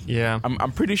 Yeah,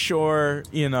 I'm pretty sure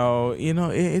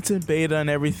it's in beta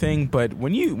and everything. But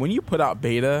when you put out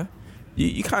beta,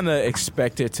 you kind of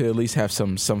expect it to at least have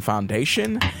some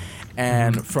foundation.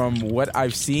 And from what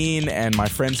I've seen and my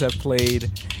friends have played,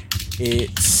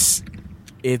 it's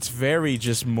very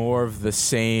just more of the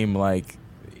same. Like,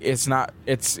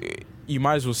 you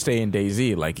might as well stay in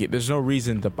DayZ. Like, there's no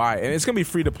reason to buy it. And it's going to be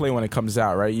free to play when it comes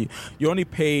out, right? You only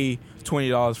pay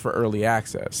 $20 for early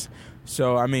access.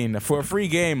 So, I mean, for a free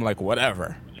game, like,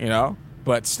 whatever,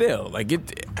 But still, like,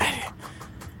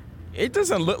 it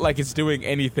doesn't look like it's doing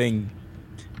anything.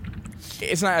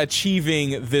 It's not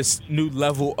achieving this new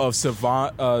level of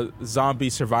zombie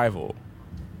survival.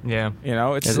 Yeah, you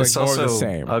know, it's like more also of the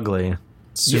same. Ugly.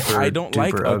 Super I don't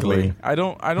like ugly. I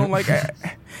don't like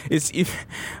it's.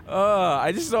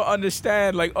 I just don't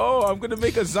understand. Like, oh, I'm gonna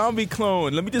make a zombie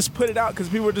clone. Let me just put it out because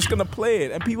people are just gonna play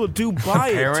it, and people do buy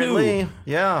Apparently, it too.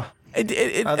 yeah.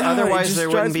 Otherwise, there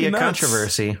wouldn't be a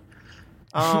controversy.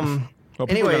 Well,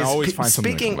 anyways, always find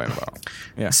something to complain about.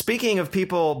 Yeah. Speaking of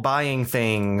people buying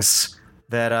things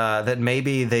that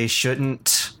maybe they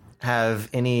shouldn't have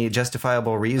any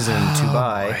justifiable reason to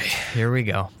buy. Boy. Here we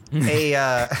go. This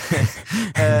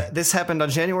happened on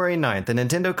January 9th. A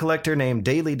Nintendo collector named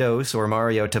Daily Dose, or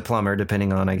Mario to Plumber,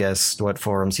 depending on, I guess, what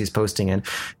forums he's posting in,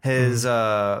 has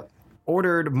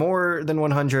ordered more than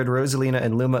 100 Rosalina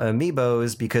and Luma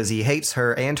amiibos because he hates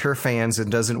her and her fans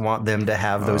and doesn't want them to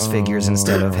have those figures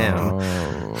instead of him.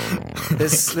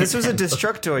 This was a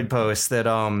Destructoid post that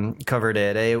covered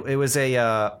it. It was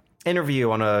a interview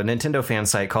on a Nintendo fan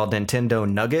site called Nintendo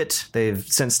Nugget. They've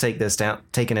since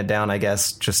taken it down, I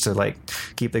guess, just to like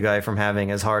keep the guy from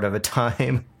having as hard of a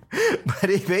time. But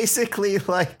he basically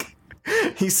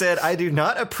he said, I do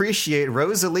not appreciate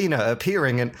Rosalina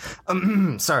appearing in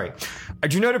I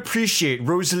do not appreciate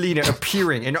Rosalina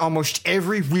appearing in almost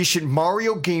every recent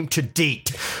Mario game to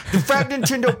date. The fact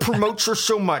Nintendo promotes her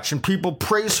so much and people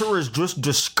praise her is just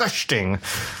disgusting.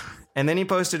 And then he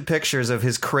posted pictures of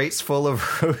his crates full of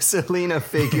Rosalina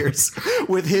figures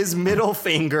with his middle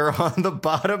finger on the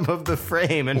bottom of the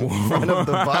frame in front of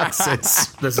the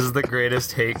boxes. This is the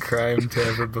greatest hate crime to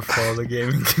ever befall the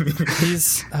gaming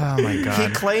community. Oh my god. He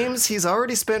claims he's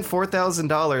already spent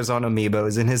 $4,000 on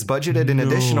amiibos and has budgeted an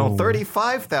additional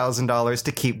 $35,000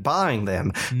 to keep buying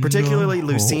them, particularly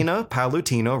Lucina,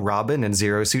 Palutena, Robin, and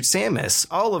Zero Suit Samus,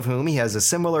 all of whom he has a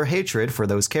similar hatred for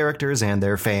those characters and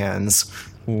their fans.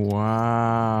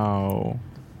 Wow.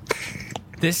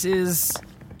 This is...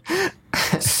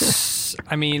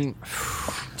 I mean...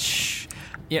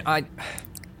 Yeah, I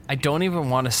don't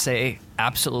even want to say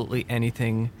absolutely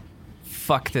anything.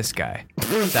 Fuck this guy.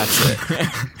 That's it.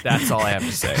 That's all I have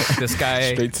to say. This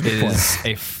guy is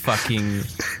a fucking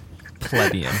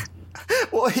plebeian.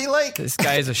 Well, this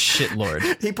guy is a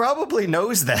shitlord. He probably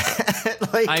knows that.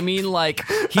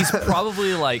 He's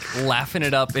probably laughing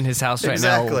it up in his house right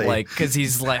now, because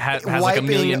he's has $1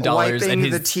 million wiping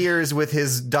the tears with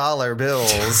his dollar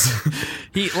bills.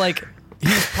 He's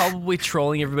probably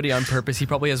trolling everybody on purpose. He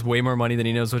probably has way more money than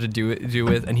he knows what to do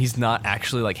with, and he's not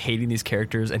actually hating these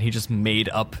characters. And he just made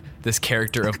up this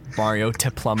character of Mario to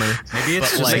Plumber. Maybe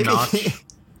it's just a notch.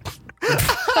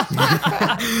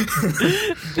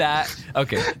 That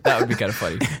would be kind of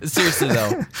funny. Seriously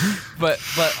though, but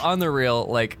on the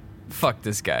real, fuck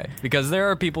this guy, because there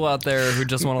are people out there who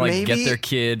just want to get their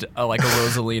kid a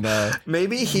Rosalina.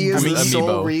 Maybe he is the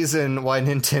sole reason why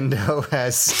Nintendo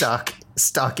has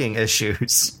stocking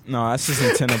issues. No, that's just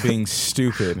Nintendo being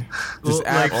stupid. Did you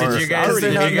guys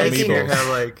hear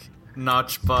how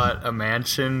Notch bought a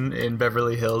mansion in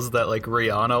Beverly Hills that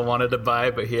Rihanna wanted to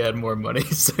buy, but he had more money,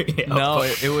 so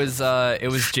it was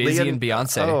Jay-Z and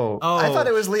Beyonce. Oh, I thought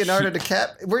it was Leonardo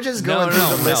DiCaprio. We're just going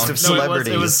through the list of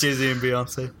celebrities. It was Jay-Z and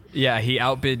Beyonce. Yeah, he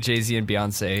outbid Jay-Z and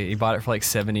Beyonce. He bought it for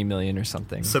 $70 million or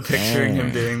something. So picturing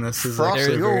him doing this is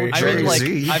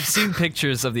I've seen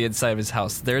pictures of the inside of his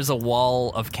house. There's a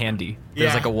wall of candy.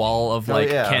 There's a wall of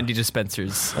candy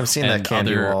dispensers. I've seen that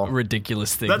candy wall.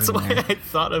 Ridiculous things. That's why I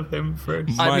thought of him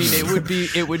first. I mean,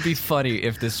 it would be funny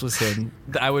if this was him.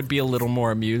 I would be a little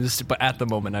more amused, but at the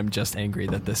moment, I'm just angry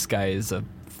that this guy is a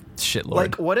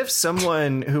shitlord. What if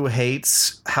someone who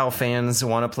hates how fans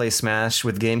want to play Smash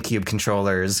with GameCube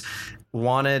controllers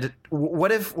what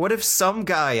if some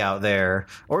guy out there,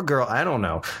 or girl, I don't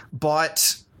know,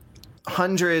 bought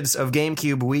hundreds of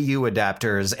GameCube Wii U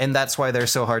adapters, and that's why they're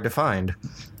so hard to find?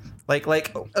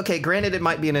 Okay, granted, it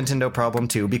might be a Nintendo problem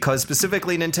too, because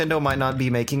specifically Nintendo might not be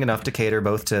making enough to cater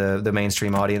both to the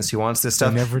mainstream audience who wants this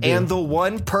stuff and the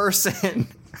one person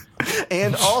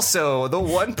and also the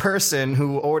one person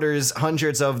who orders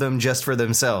hundreds of them just for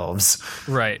themselves.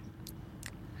 Right.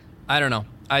 I don't know.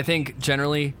 I think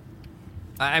generally,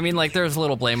 there's a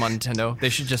little blame on Nintendo. They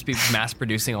should just be mass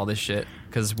producing all this shit,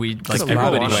 because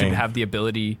everybody should have the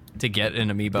ability to get an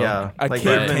amiibo. Yeah, a kid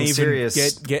can't even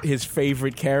get his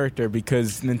favorite character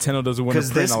because Nintendo doesn't want to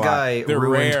print a lot. Because this guy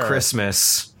ruined rare.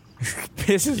 Christmas.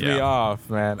 Pisses me off,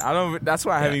 man. That's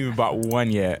why I haven't even bought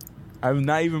one yet. I've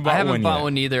not even bought one yet. I haven't bought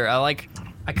one either. I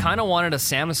kind of wanted a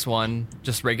Samus one,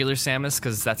 just regular Samus,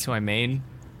 because that's who I main.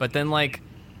 But then, I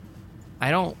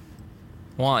don't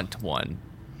want one.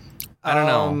 I don't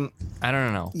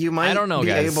know. You might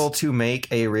be able to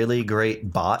make a really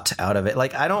great bot out of it.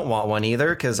 Like, I don't want one either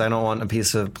because I don't want a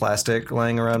piece of plastic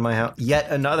laying around my house. Yet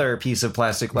another piece of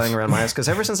plastic laying around my house because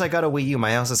ever since I got a Wii U,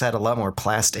 my house has had a lot more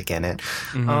plastic in it.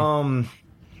 Mm-hmm.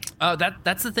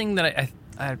 That's the thing that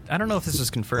I don't know if this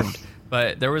was confirmed,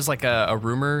 but there was like a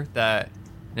rumor that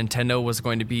Nintendo was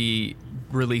going to be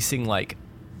releasing like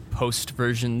post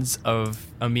versions of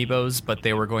amiibos, but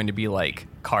they were going to be like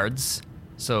cards.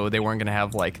 So they weren't going to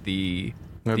have like it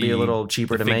would be a little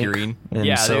cheaper to figurine. Make.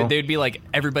 Yeah, they would be like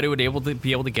everybody would be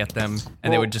able to get them,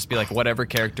 and they would just be like whatever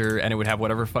character, and it would have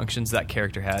whatever functions that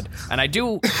character had. And I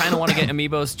do kind of want to get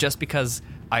amiibos just because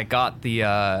I got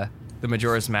the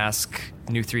Majora's Mask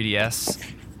new 3DS,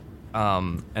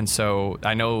 and so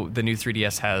I know the new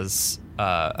 3DS has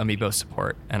amiibo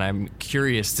support, and I'm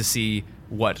curious to see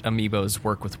what amiibos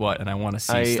work with what, and I want to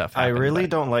see stuff happen. I really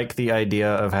don't like the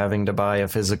idea of having to buy a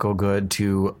physical good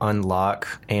to unlock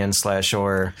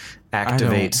or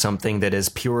activate something that is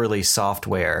purely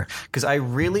software. Because I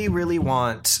really, really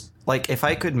want, like, if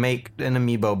I could make an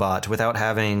amiibo bot without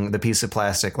having the piece of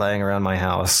plastic laying around my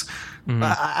house,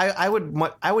 I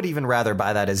would even rather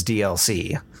buy that as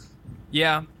DLC.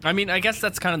 Yeah, I mean, I guess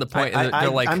that's kind of the point.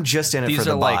 I'm just in it for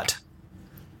the bot.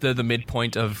 Like the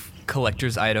midpoint of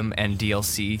collector's item and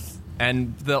DLC,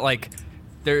 and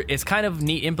it's kind of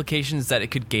neat implications that it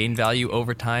could gain value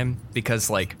over time because,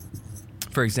 like,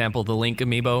 for example, the Link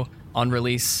amiibo on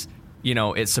release,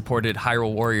 it supported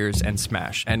Hyrule Warriors and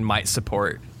Smash, and might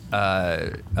support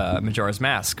Majora's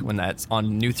Mask when that's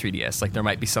on new 3DS. Like, there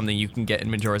might be something you can get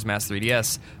in Majora's Mask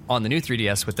 3DS on the new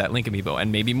 3DS with that Link amiibo,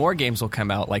 and maybe more games will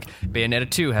come out. Like Bayonetta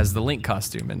 2 has the Link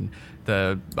costume, and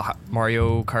the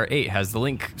Mario Kart 8 has the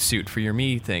Link suit for your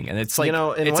Mii thing, and it's like in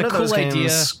it's one a of cool those games, idea.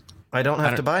 I don't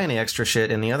have to buy any extra shit.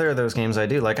 In the other of those games, I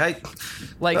do. What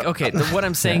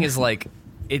I'm saying is like.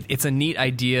 It's a neat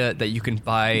idea that you can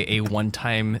buy a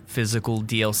one-time physical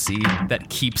DLC that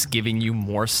keeps giving you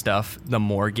more stuff the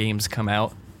more games come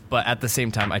out. But at the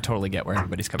same time, I totally get where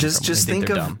everybody's coming from. Just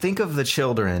think of the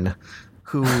children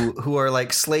who are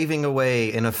like slaving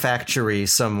away in a factory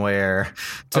somewhere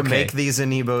to make these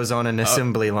amiibos on an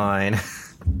assembly line.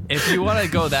 If you want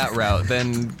to go that route,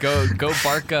 then go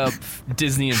bark up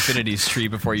Disney Infinity's tree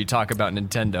before you talk about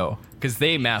Nintendo, because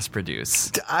they mass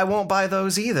produce. I won't buy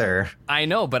those either. I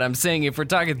know, but I'm saying if we're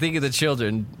talking think of the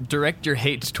children, direct your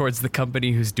hate towards the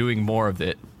company who's doing more of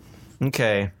it.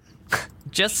 Okay.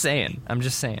 Just saying. I'm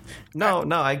just saying. No,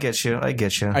 I get you.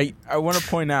 I want to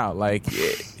point out, like,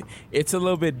 it's a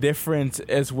little bit different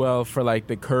as well for like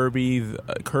the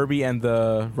Kirby and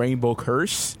the Rainbow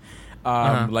Curse.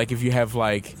 Like if you have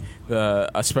like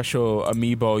a special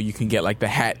amiibo, you can get like the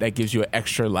hat that gives you an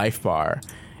extra life bar,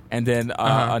 and then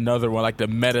another one like the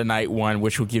Meta Knight one,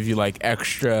 which will give you like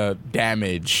extra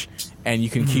damage, and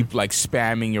you can keep like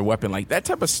spamming your weapon, like that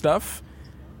type of stuff.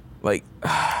 Like,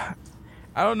 I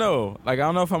don't know. Like, I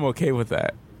don't know if I'm okay with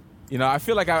that. I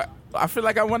feel like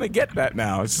I want to get that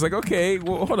now. It's just like, okay,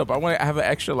 well, hold up, I want to have an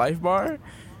extra life bar.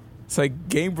 It's like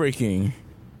game breaking.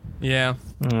 Yeah.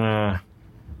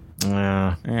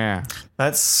 Yeah.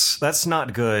 That's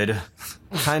not good.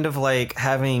 Kind of like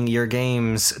having your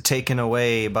games taken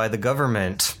away by the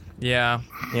government. Yeah.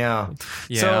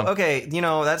 So, okay,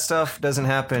 that stuff doesn't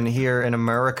happen here in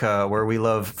America where we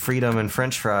love freedom and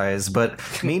French fries. But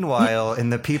meanwhile, in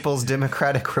the People's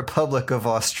Democratic Republic of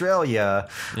Australia,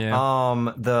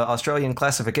 the Australian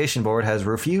Classification Board has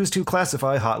refused to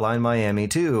classify Hotline Miami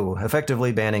 2,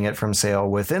 effectively banning it from sale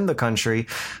within the country.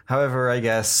 However, I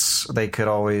guess they could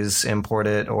always import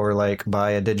it or like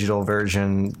buy a digital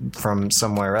version from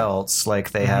somewhere else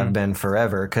like they have been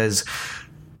forever. Because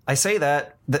I say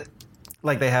that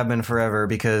like they have been forever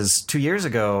because 2 years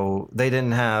ago they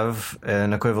didn't have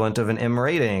an equivalent of an M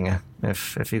rating.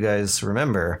 If you guys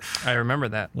remember, I remember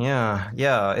that.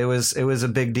 Yeah. It was a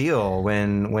big deal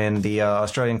when the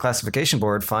Australian Classification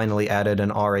Board finally added an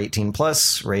R18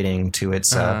 plus rating to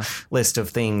its list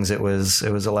of things it was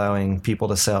allowing people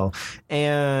to sell.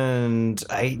 And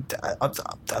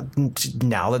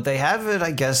now that they have it,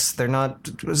 I guess they're not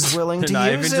as willing to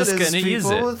use it as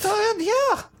people. Use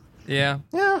it. Yeah.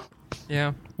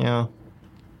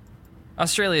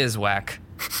 Australia is whack.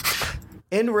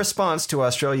 In response to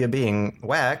Australia being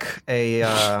whack,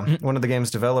 one of the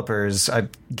game's developers, I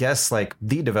guess like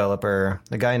the developer,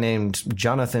 a guy named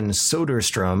Jonathan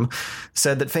Soderstrom,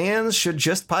 said that fans should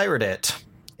just pirate it.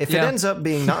 If it ends up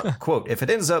being not quote, if it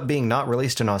ends up being not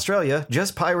released in Australia,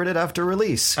 just pirate it after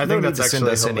release. I think that's actually send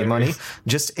us any money.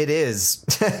 Just it is.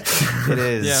 It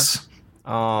is.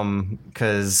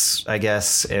 Because I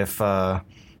guess if the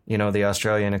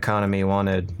Australian economy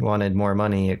wanted more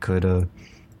money, it could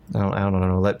I don't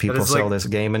know, let people sell this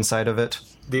game inside of it.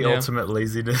 The ultimate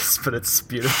laziness, but it's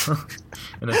beautiful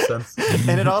in a sense.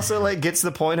 And it also like gets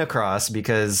the point across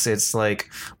because it's like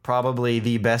probably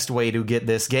the best way to get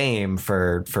this game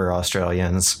for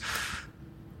Australians.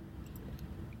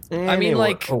 I mean,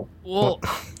 like,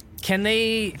 can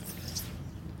they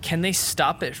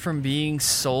stop it from being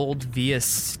sold via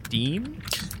Steam?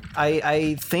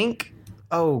 I think.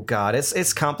 Oh God,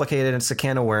 it's complicated. It's a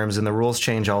can of worms, and the rules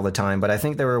change all the time. But I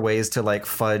think there were ways to like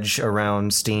fudge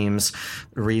around Steam's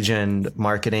region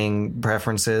marketing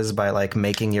preferences by like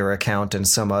making your account in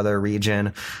some other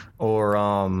region,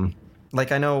 or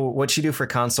like I know what you do for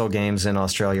console games in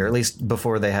Australia, or at least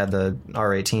before they had the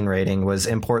R18 rating, was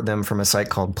import them from a site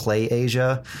called Play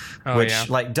Asia, which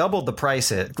like doubled the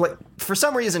price. Like for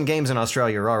some reason, games in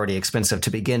Australia are already expensive to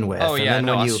begin with. Oh yeah,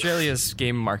 no, Australia's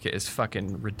game market is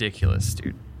fucking ridiculous,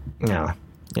 dude. Yeah.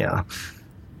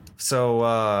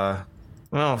 So,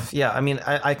 well, yeah, I mean,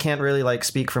 I can't really like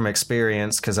speak from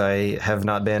experience because I have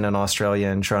not been in Australia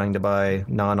and trying to buy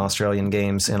non-Australian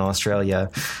games in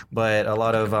Australia. But a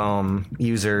lot of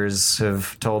users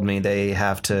have told me they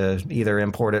have to either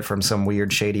import it from some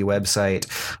weird shady website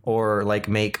or like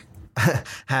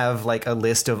have like a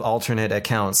list of alternate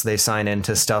accounts they sign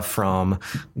into stuff from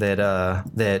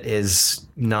that is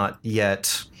not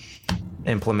yet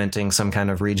implementing some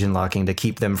kind of region locking to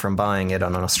keep them from buying it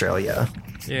on Australia.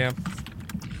 Yeah.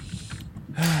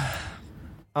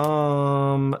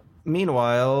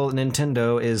 Meanwhile,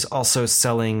 Nintendo is also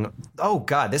selling. Oh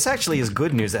God, this actually is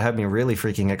good news that had me really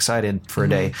freaking excited for a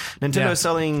day. Nintendo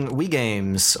selling Wii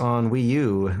games on Wii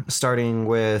U, starting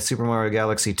with Super Mario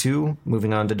Galaxy 2,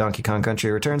 moving on to Donkey Kong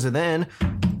Country Returns, and then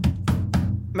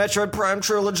Metroid Prime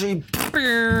Trilogy.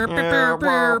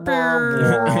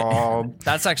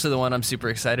 That's actually the one I'm super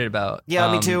excited about.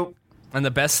 Yeah, me too. And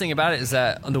the best thing about it is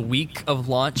that on the week of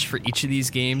launch for each of these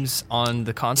games on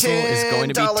the console is going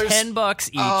to be $10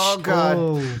 each. Oh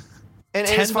God! And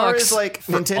as far as like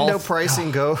Nintendo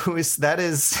pricing goes, that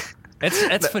is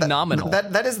it's phenomenal.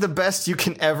 That is the best you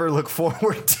can ever look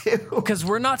forward to. Because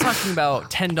we're not talking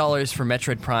about $10 for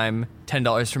Metroid Prime,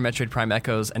 $10 for Metroid Prime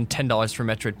Echoes, and $10 for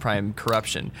Metroid Prime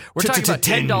Corruption. We're talking about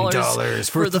 $10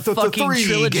 for the fucking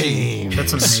trilogy. Games.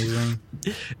 That's amazing.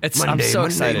 I'm so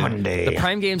excited. The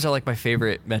Prime games are like my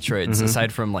favorite Metroids,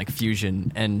 aside from like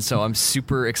Fusion, and so I'm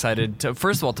super excited to,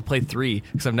 first of all, to play 3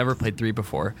 because I've never played 3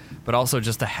 before, but also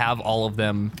just to have all of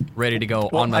them ready to go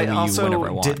on my Wii U whenever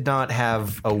I want. I did not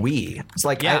have a Wii. It's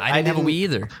like I didn't have a Wii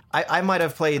either. I might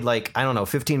have played like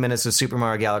 15 minutes of Super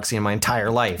Mario Galaxy in my entire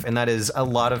life, and that is a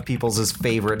lot of people's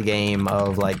favorite game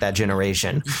of like that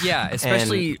generation. Yeah,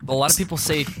 especially a lot of people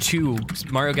say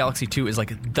Mario Galaxy 2 is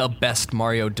like the best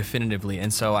Mario definitively.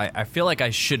 And so I feel like I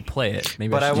should play it.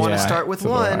 But I want to start with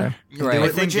 1. Right. I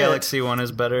think Galaxy 1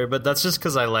 is better, but that's just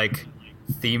because I like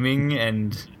theming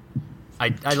and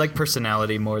I like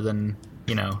personality more than,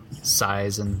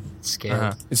 size and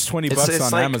scale. It's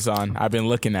 $20 on Amazon. I've been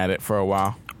looking at it for a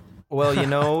while. Well,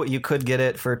 you could get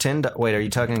it for $10. Wait, are you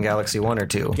talking Galaxy 1 or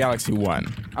 2? Galaxy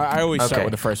 1. I always start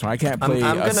with the first one. I can't play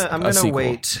I'm gonna sequel.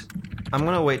 wait. I'm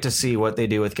going to wait to see what they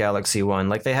do with Galaxy 1.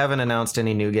 Like, they haven't announced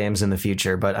any new games in the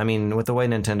future, but, I mean, with the way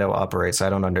Nintendo operates, I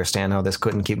don't understand how this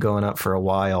couldn't keep going up for a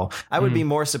while. I would be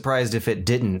more surprised if it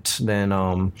didn't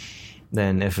than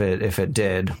if it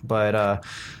did. But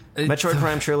Metroid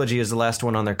Prime Trilogy is the last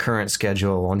one on their current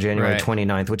schedule on January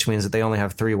 29th, which means that they only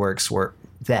have 3 weeks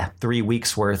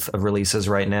worth of releases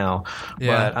right now.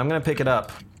 Yeah. But I'm going to pick it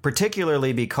up.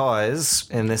 Particularly because,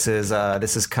 and this is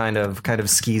kind of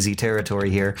skeezy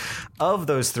territory here, of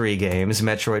those 3 games,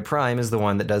 Metroid Prime is the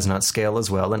one that does not scale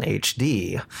as well in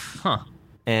HD. Huh.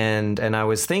 And I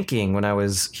was thinking when I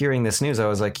was hearing this news, I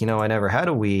was like, I never had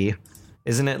a Wii.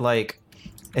 Isn't it like,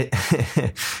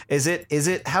 is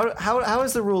it how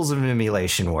does the rules of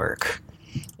emulation work?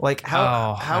 Like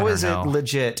how is it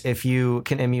legit if you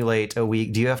can emulate a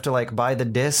Wii? Do you have to like buy the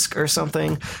disc or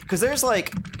something? Because there's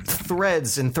like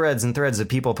threads and threads and threads of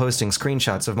people posting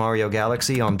screenshots of Mario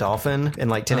Galaxy on Dolphin in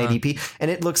like 1080p, and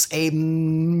it looks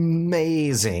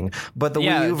amazing. But the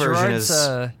Wii U version is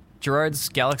Gerard's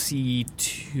Galaxy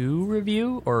 2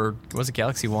 review, or was it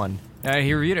Galaxy 1?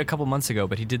 He reviewed it a couple months ago,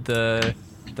 but he did the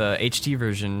HD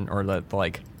version or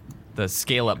the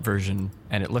scale-up version,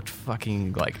 and it looked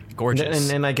fucking like gorgeous.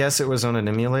 And I guess it was on an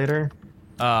emulator.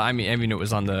 I mean, it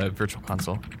was on the Virtual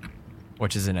Console,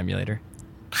 which is an emulator.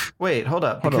 Wait, hold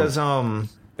up, because the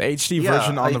HD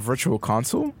version on the Virtual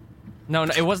Console. No,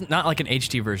 it wasn't not like an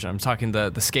HD version. I'm talking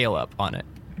the scale-up on it,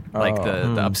 like the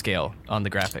upscale on the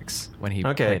graphics when he.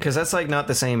 Okay, because that's like not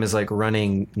the same as like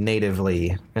running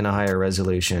natively in a higher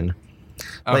resolution.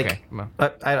 Like,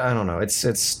 I don't know.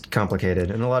 It's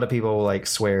complicated, and a lot of people like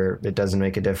swear it doesn't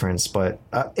make a difference. But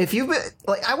if you've been,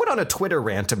 like, I went on a Twitter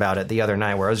rant about it the other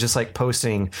night, where I was just like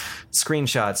posting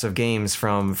screenshots of games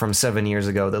from 7 years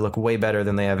ago that look way better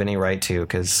than they have any right to,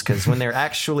 because when they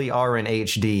actually are in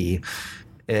HD,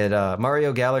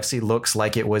 Mario Galaxy looks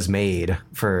like it was made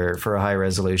for a high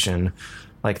resolution,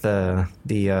 like the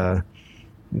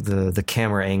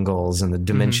camera angles and the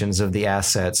dimensions of the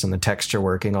assets and the texture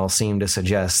working all seem to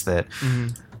suggest that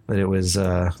it was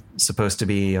supposed to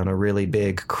be on a really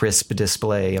big crisp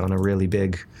display on a really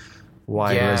big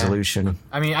wide resolution.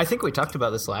 I mean, I think we talked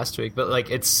about this last week, but like,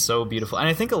 it's so beautiful, and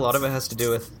I think a lot of it has to do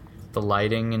with the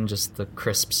lighting and just the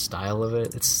crisp style of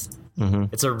it. It's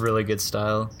a really good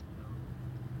style.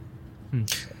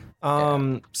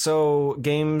 So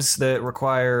games that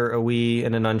require a Wii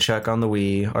and a nunchuck on the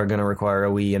Wii are going to require a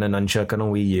Wii and a nunchuck on a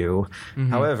Wii U.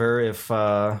 However, if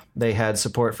they had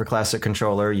support for classic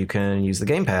controller, you can use the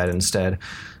gamepad instead.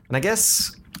 And I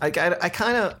guess I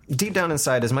kind of, deep down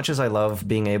inside, as much as I love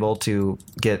being able to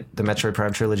get the Metroid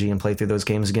Prime trilogy and play through those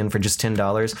games again for just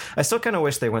 $10, I still kind of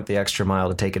wish they went the extra mile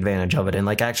to take advantage of it and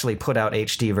like actually put out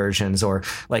HD versions, or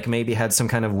like maybe had some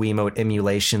kind of Wiimote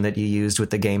emulation that you used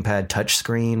with the gamepad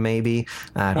touchscreen, maybe.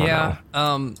 I don't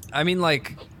know. I mean,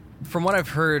 like, from what I've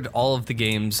heard, all of the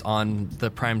games on the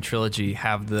Prime trilogy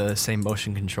have the same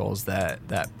motion controls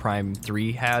that Prime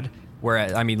 3 had, where,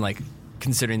 I mean, like,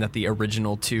 considering that the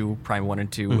original two, Prime 1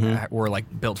 and 2, were like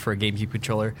built for a GameCube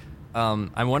controller.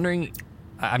 I'm wondering,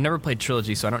 I've never played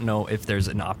Trilogy, so I don't know if there's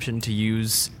an option to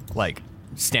use like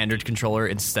standard controller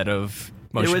instead of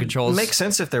motion controls. It would make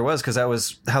sense if there was, because that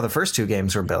was how the first two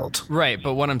games were built. Right,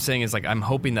 but what I'm saying is, like, I'm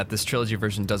hoping that this Trilogy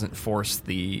version doesn't force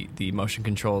the motion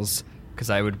controls,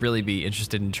 because I would really be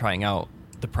interested in trying out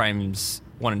the Primes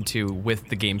 1 and 2 with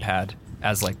the gamepad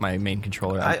as like my main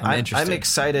controller. I'm interested. I'm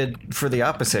excited for the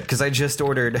opposite, because I just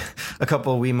ordered a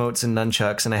couple of Wiimotes and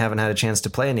nunchucks and I haven't had a chance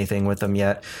to play anything with them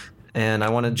yet. And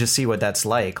I want to just see what that's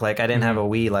like. Like, I didn't have a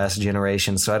Wii last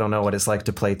generation, so I don't know what it's like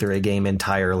to play through a game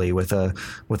entirely with a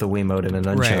Wiimote and a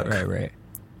nunchuck. Right.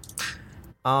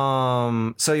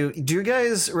 So do you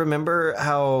guys remember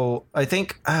how, I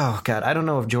think, oh God, I don't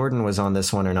know if Jordan was on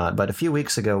this one or not, but a few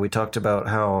weeks ago we talked about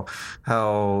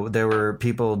how there were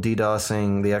people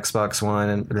DDoSing the Xbox One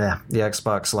and the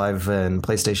Xbox Live and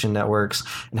PlayStation networks,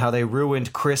 and how they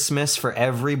ruined Christmas for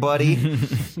everybody.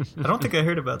 I don't think I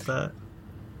heard about that.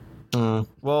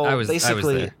 Well,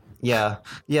 basically, yeah,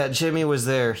 Jimmy was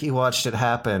there. He watched it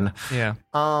happen. Yeah.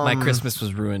 My Christmas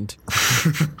was ruined.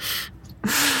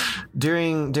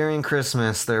 During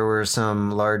Christmas, there were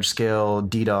some large-scale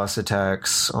DDoS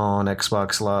attacks on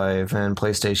Xbox Live and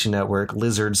PlayStation Network.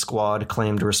 Lizard Squad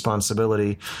claimed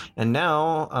responsibility. And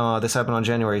now, this happened on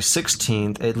January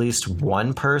 16th, at least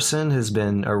one person has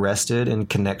been arrested in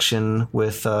connection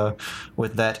with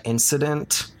that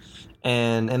incident.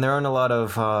 And there aren't a lot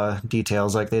of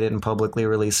details, like they didn't publicly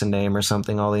release a name or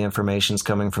something. All the information's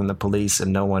coming from the police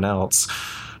and no one else.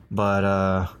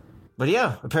 But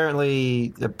yeah,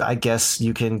 apparently, I guess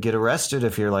you can get arrested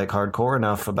if you're like hardcore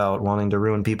enough about wanting to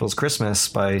ruin people's Christmas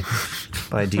by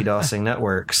DDoSing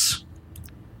networks.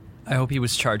 I hope he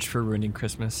was charged for ruining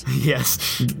Christmas.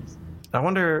 Yes. I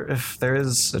wonder if there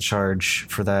is a charge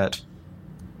for that.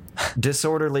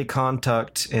 Disorderly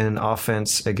conduct in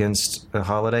offense against a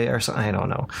holiday or something. I don't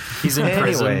know. He's in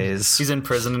prison. He's in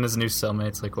prison, and his new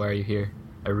cellmate's like, "Why are you here?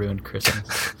 I ruined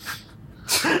Christmas."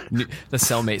 The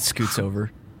cellmate scoots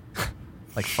over,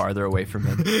 like farther away from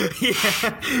him.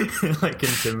 Yeah, like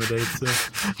intimidates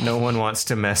him. No one wants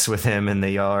to mess with him in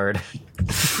the yard.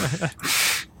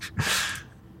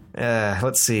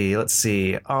 Let's see.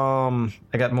 I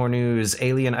got more news.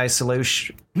 Alien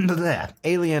Icy-Lotion.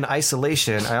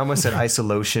 I almost said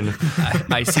Icy-Lotion.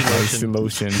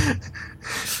 Icy-Lotion.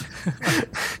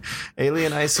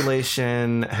 Alien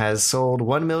Icy-Lotion has sold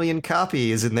 1 million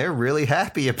copies, and they're really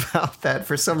happy about that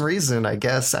for some reason, I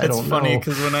guess. I don't know. It's funny,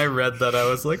 because when I read that, I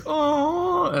was like,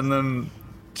 oh, and then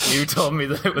you told me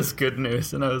that it was good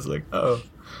news, and I was like, oh.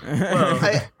 Well.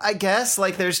 I guess,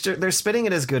 like, they're spinning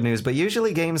it as good news, but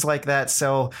usually games like that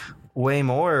sell way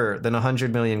more than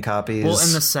 100 million copies. Well, and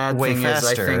the sad thing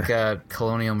faster. is, I think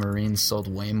Colonial Marines sold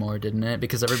way more, didn't it?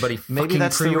 Because everybody fucking maybe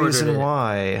that's the reason it.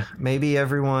 why. Maybe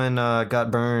everyone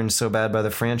got burned so bad by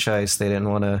the franchise they didn't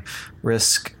want to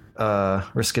risk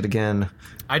it again.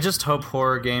 I just hope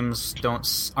horror games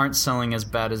aren't selling as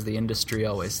bad as the industry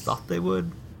always thought they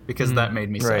would, because that made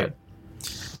me sad.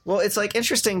 Well, it's like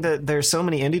interesting that there's so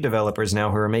many indie developers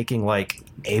now who are making like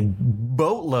a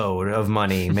boatload of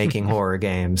money making horror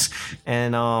games,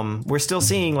 and we're still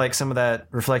seeing like some of that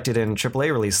reflected in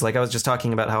AAA releases. Like I was just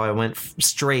talking about how I went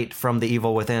straight from The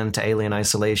Evil Within to Alien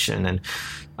Isolation, and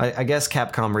I guess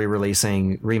Capcom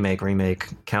re-releasing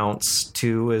remake counts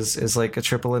too as like a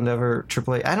triple endeavor,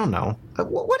 AAA. I don't know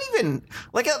what even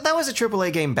like that was a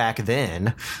AAA game back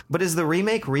then, but is the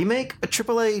remake a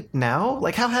AAA now?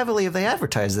 Like how heavily have they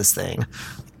advertised this thing?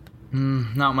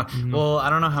 Not much. Well,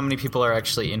 I don't know how many people are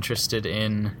actually interested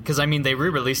in, because I mean they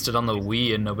re-released it on the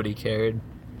Wii and nobody cared.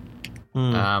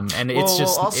 And it's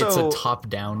it's a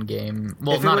top-down game.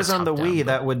 Well, if it was on the Wii,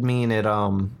 that would mean it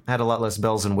had a lot less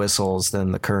bells and whistles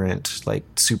than the current like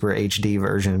Super HD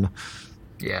version.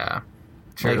 Yeah,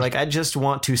 sure. Like I just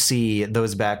want to see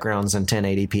those backgrounds in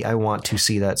 1080p. I want to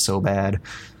see that so bad.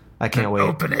 I can't wait.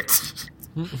 Open it.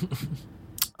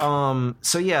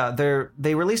 So yeah,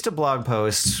 they released a blog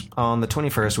post on the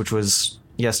 21st, which was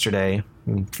yesterday.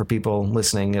 For people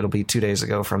listening, it'll be 2 days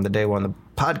ago from the day when the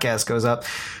podcast goes up.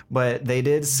 But they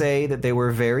did say that they were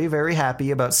very, very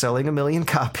happy about selling 1 million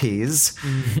copies,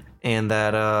 and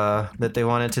that they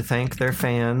wanted to thank their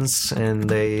fans, and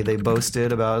they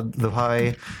boasted about the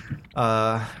high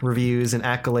reviews and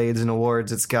accolades and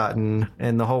awards it's gotten.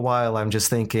 And the whole while, I'm just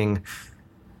thinking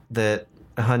that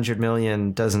 100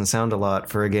 million doesn't sound a lot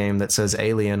for a game that says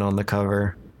Alien on the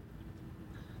cover.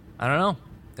 I don't know.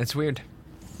 It's weird.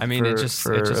 I mean, it just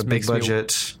makes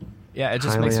budget. It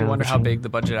just makes me wonder how big the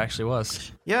budget actually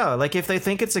was. Yeah, like if they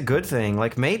think it's a good thing,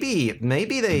 like maybe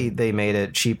they made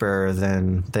it cheaper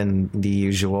than the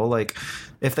usual. Like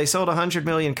if they sold 100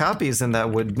 million copies, then that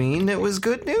would mean it was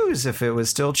good news if it was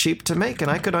still cheap to make,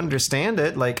 and I could understand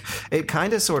it. Like it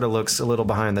kind of sort of looks a little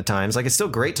behind the times. Like it's still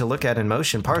great to look at in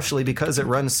motion, partially because it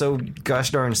runs so gosh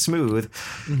darn smooth.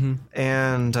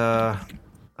 And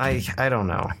I don't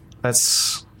know.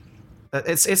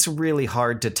 It's really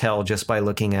hard to tell just by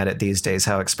looking at it these days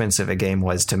how expensive a game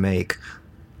was to make.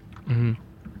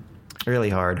 Really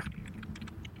hard.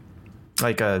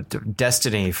 Like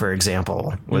Destiny, for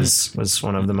example, was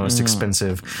one of the most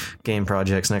expensive game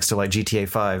projects next to like GTA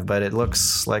 5, but it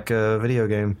looks like a video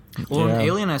game. Well,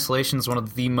 Alien Isolation is one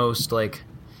of the most like...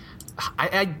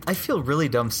 I feel really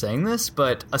dumb saying this,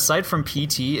 but aside from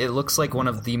PT, it looks like one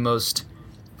of the most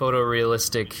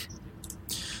photorealistic...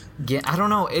 Yeah, I don't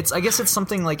know. I guess it's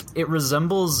something like it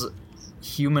resembles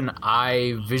human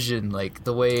eye vision, like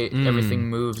the way everything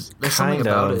moves. There's something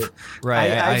about it.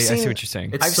 Right, I see what you're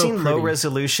saying. I've seen low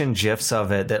resolution GIFs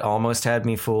of it that almost had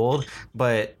me fooled,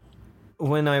 but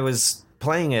when I was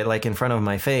playing it like in front of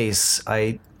my face,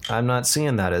 I'm not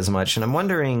seeing that as much, and I'm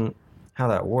wondering how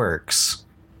that works.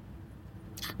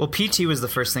 Well, PT was the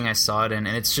first thing I saw it in,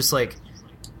 and it's just like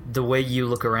the way you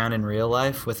look around in real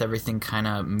life with everything kind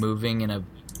of moving in a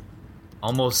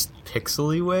almost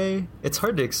pixely way. It's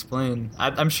hard to explain.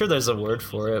 I'm sure there's a word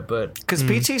for it, but because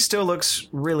PT still looks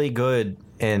really good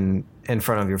in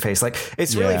front of your face. Like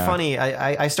it's really funny.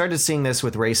 I started seeing this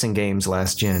with racing games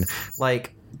last gen.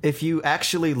 Like if you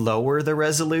actually lower the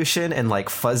resolution and like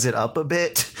fuzz it up a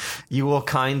bit, you will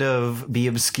kind of be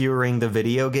obscuring the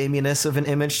video gaminess of an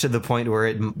image to the point where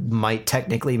it might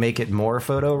technically make it more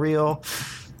photoreal.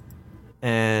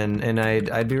 And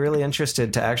I'd be really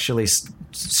interested to actually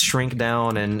shrink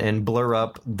down and blur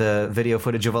up the video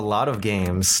footage of a lot of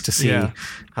games to see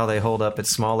how they hold up at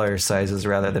smaller sizes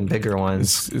rather than bigger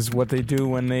ones. This is what they do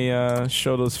when they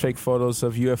show those fake photos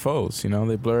of UFOs. You know,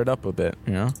 they blur it up a bit.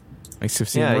 You know, makes it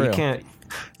seem real.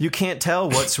 You can't tell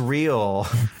what's real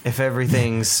if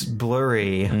everything's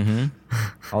blurry.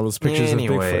 All those pictures.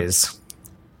 Anyways,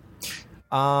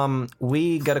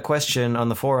 we got a question on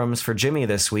the forums for Jimmy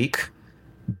this week.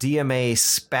 DMA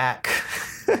SPAC.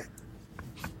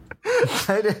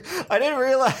 I didn't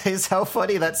realize how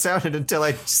funny that sounded until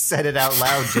I said it out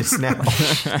loud just now.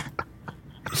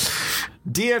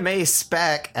 DMA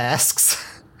SPAC asks,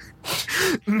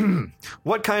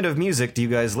 what kind of music do you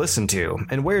guys listen to,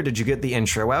 and where did you get the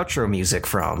intro-outro music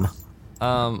from?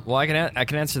 Well, I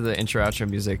can answer the intro-outro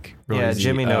music. Really easy.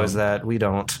 Jimmy knows that. We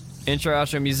don't.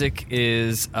 Intro-outro music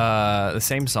is the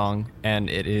same song, and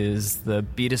it is the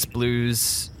Beatus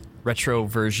Blues retro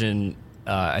version.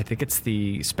 I think it's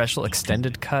the special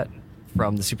extended cut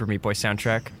from the Super Meat Boy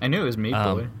soundtrack. I knew it was Meat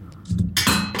Boy.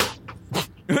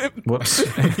 Whoops.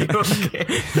 Okay.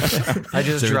 I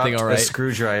just dropped a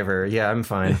screwdriver. Yeah, I'm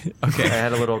fine. Okay. I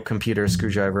had a little computer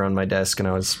screwdriver on my desk, and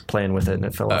I was playing with it, and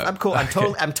it fell off. I'm cool.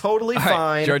 I'm totally fine.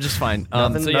 Right. George is fine.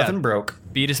 Nothing broke.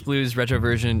 Beatus Blues retro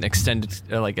version extended,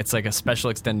 it's like a special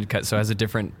extended cut, so it has a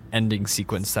different ending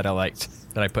sequence that I liked,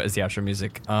 that I put as the outro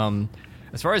music.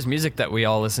 as far as music that we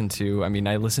all listen to, I mean,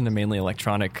 I listen to mainly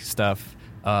electronic stuff,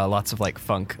 lots of like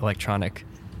funk, electronic,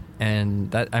 and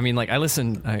that, I mean, like I'm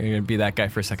gonna be that guy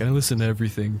for a second. I listen to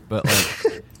everything, but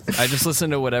like I just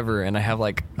listen to whatever, and I have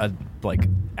like a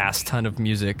ass ton of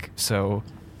music, so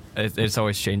it's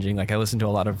always changing. Like I listen to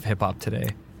a lot of hip hop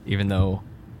today, even though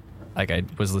like I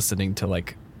was listening to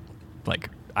like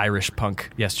Irish punk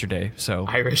yesterday. So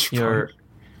Irish punk.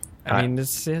 I mean,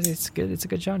 it's good. It's a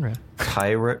good genre.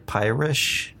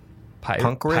 Punkrish.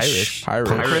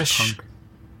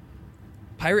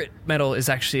 Pirate metal is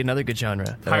actually another good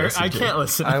genre. I can't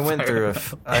listen. I went through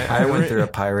a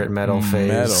pirate metal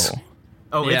phase.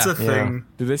 Oh, yeah. It's a thing.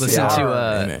 Did they listen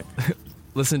to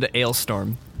listen to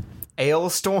Ailstorm.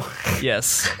 Ailstorm.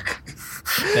 Yes.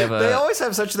 They always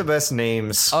have such the best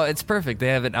names. Oh, it's perfect. They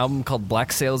have an album called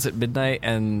Black Sails at Midnight,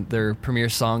 and their premiere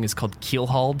song is called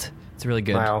Keelhauled. It's really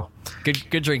good. Wow.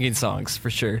 Good drinking songs,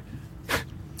 for sure. What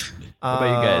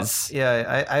about you guys?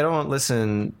 Yeah, I don't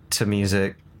listen to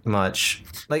music much.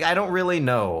 Like, I don't really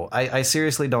know. I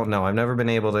seriously don't know. I've never been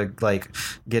able to, like,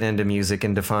 get into music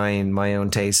and define my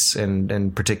own tastes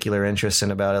and particular interests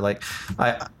in about it. Like,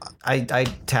 I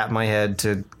tap my head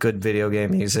to good video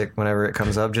game music whenever it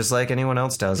comes up, just like anyone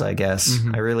else does, I guess.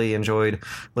 Mm-hmm. I really enjoyed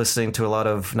listening to a lot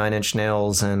of Nine Inch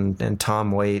Nails and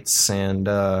Tom Waits and...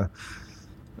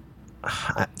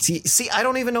 See, I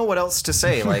don't even know what else to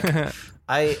say. Like,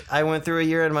 I went through a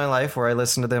year in my life where I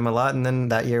listened to them a lot, and then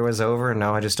that year was over, and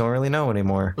now I just don't really know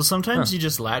anymore. Well, sometimes you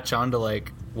just latch on to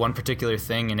like one particular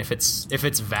thing, and if it's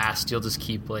vast, you'll just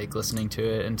keep like listening to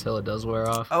it until it does wear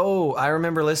off. Oh, I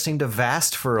remember listening to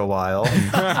Vast for a while.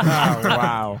 Oh,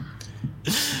 wow.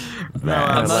 No,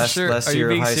 I'm not sure. Last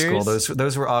year of high school,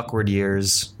 those were awkward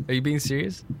years. Are you being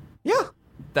serious? Yeah,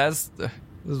 that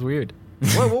was weird.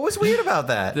 What was weird about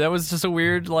that? That was just a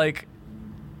weird like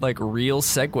real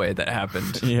segue that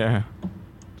happened. Yeah.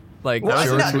 Like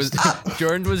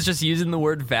Jordan was just using the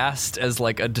word vast as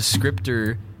like a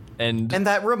descriptor, and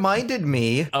that reminded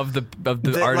me of the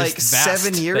artist like Vast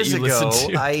 7 years ago.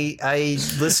 To. I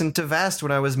listened to Vast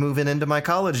when I was moving into my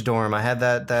college dorm. I had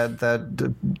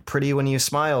that "Pretty When You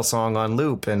Smile" song on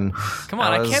loop, and come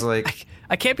on,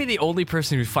 I can't be the only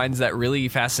person who finds that really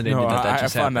fascinating. No, that I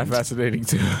just found happened. that fascinating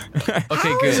too. Okay,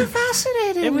 How good. is it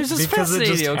fascinating? It was just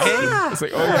fascinating. It's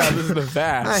like, oh yeah, this is the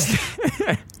Vast.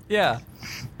 Yeah.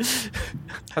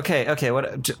 Okay.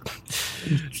 What?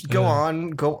 Go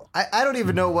on. Go. I don't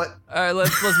even know what. All right,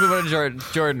 let's move on to Jordan.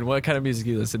 Jordan, what kind of music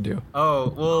do you listen to? Oh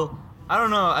well, I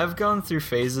don't know. I've gone through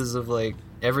phases of like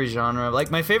every genre. Like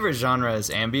my favorite genre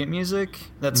is ambient music.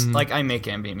 That's like I make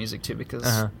ambient music too because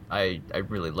I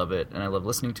really love it and I love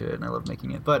listening to it and I love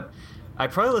making it. But I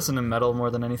probably listen to metal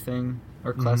more than anything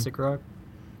or classic rock.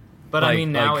 But I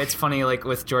mean now it's funny like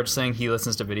with George saying he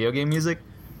listens to video game music.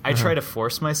 I try to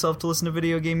force myself to listen to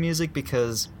video game music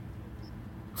because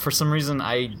for some reason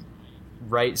I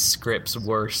write scripts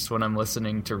worse when I'm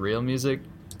listening to real music.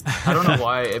 I don't know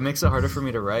why. It makes it harder for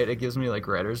me to write. It gives me like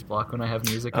writer's block when I have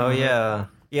music. Oh yeah.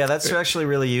 Yeah, that's actually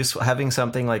really useful. Having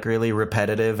something like really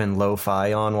repetitive and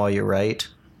lo-fi on while you write.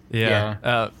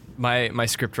 Yeah. My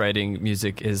script writing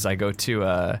music is I go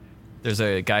to there's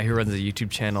a guy who runs a YouTube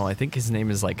channel. I think his name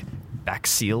is like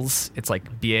Baxylz. It's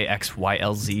like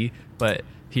Baxylz, but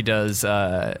he does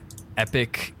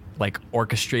epic like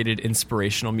orchestrated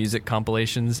inspirational music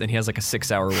compilations, and he has like a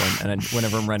 6-hour one. And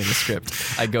whenever I'm writing a script,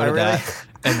 I go to that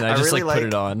and I just put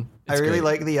it on. I really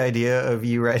like the idea of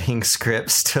you writing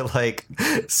scripts to like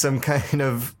some kind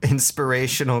of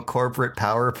inspirational corporate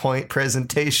PowerPoint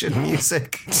presentation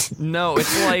music. No, it's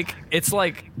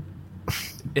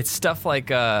stuff like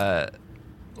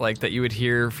that you would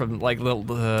hear from like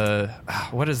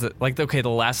what is it, like the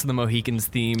Last of the Mohicans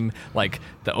theme, like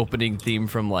the opening theme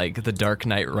from like The Dark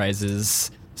Knight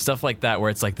Rises, stuff like that, where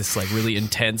it's like this like really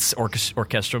intense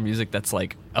orchestral music that's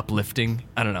like uplifting.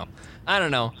 I don't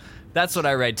know. That's what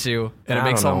I write to, and it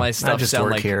makes all my stuff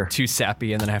sound like too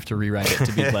sappy, and then I have to rewrite it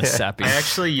to be less sappy. I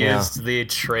actually used the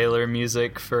trailer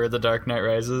music for The Dark Knight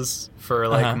Rises for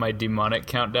like my demonic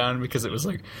countdown because it was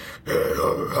like,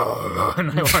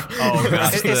 and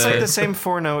it's like the same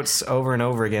 4 notes over and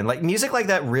over again. Like music like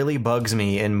that really bugs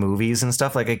me in movies and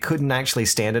stuff. Like I couldn't actually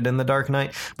stand it in The Dark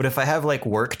Knight, but if I have like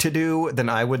work to do, then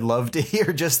I would love to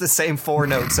hear just the same 4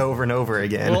 notes over and over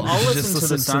again. Well, I'll listen to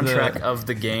the soundtrack of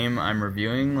the game I'm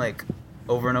reviewing like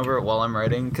over and over while I'm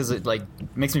writing because it like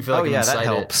makes me feel like I'm inside that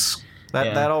helps.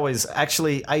 That always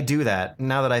actually I do that.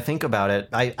 Now that I think about it,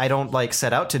 I don't like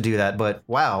set out to do that, but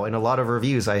wow, in a lot of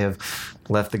reviews I have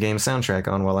left the game soundtrack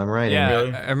on while I'm writing. Yeah,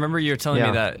 really? I remember you were telling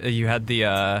me that you had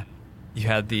the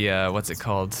what's it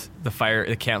called?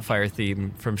 The campfire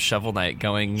theme from Shovel Knight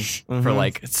going for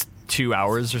like it's 2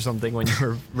 hours or something when you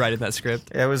were writing that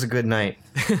script. It was a good night.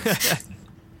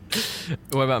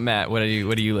 What about Matt? What do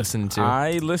you listen to?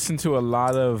 I listen to a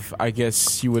lot of, I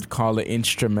guess you would call it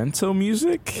instrumental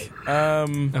music.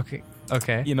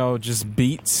 Okay. You know, just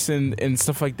beats and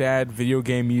stuff like that. Video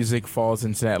game music falls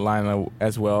into that line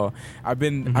as well. I've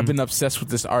been obsessed with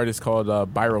this artist called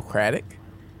Byrocratic.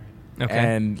 Okay.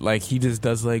 And like he just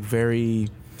does like very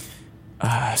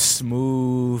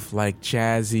smooth, like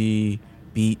jazzy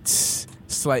beats,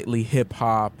 slightly hip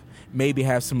hop. Maybe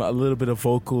have a little bit of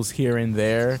vocals here and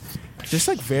there, just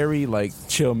like very like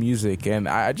chill music, and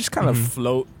I just kind of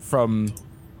float from,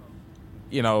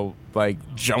 you know,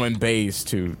 like drum and bass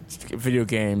to video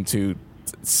game to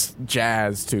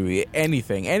jazz to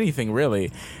anything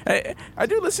really. I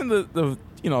do listen to the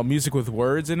music with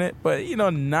words in it, but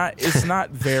it's not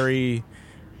very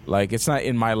like it's not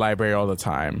in my library all the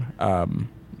time.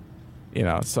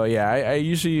 So yeah,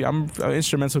 I'm an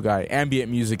instrumental guy.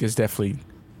 Ambient music is definitely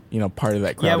part of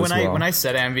that crowd. Yeah, when I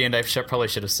said ambient, I probably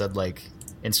should have said like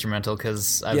instrumental,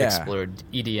 because I've explored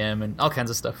EDM and all kinds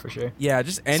of stuff for sure. Yeah,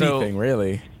 just anything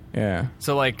really. Yeah.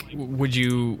 So like, would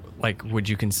you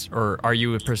or are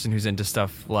you a person who's into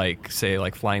stuff like, say,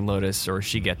 like Flying Lotus or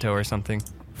Shigeto or something?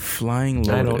 Flying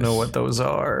Lotus. I don't know what those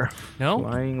are. No?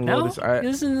 Flying Lotus.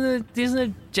 These are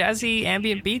the jazzy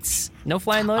ambient beats? No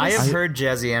Flying Lotus? I have heard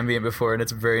jazzy ambient before, and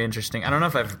it's very interesting. I don't know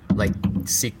if I've like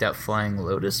seeked out Flying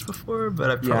Lotus before,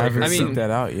 but I've probably I haven't seeked that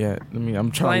out yet.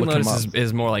 I'm trying Flying to look Lotus him up.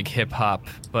 is more like hip hop,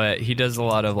 but he does a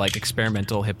lot of like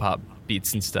experimental hip hop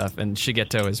beats and stuff, and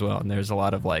Shigeto as well. And there's a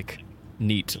lot of like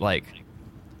neat, like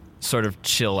sort of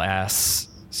chill ass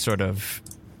sort of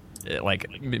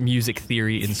like music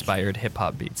theory inspired hip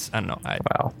hop beats. I don't know.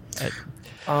 Wow.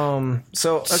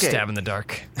 So okay. Stab in the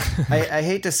dark. I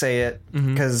hate to say it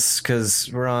because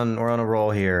we're on a roll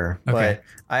here, but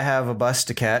I have a bus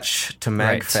to catch to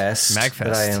MagFest.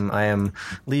 That I am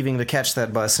leaving to catch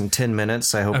that bus in 10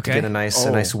 minutes. I hope to get a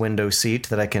nice window seat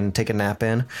that I can take a nap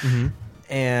in,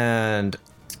 and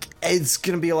it's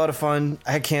gonna be a lot of fun.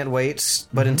 I can't wait.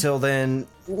 But until then,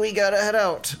 we gotta head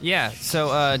out. Yeah,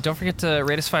 so don't forget to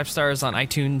rate us 5 stars on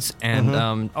iTunes, and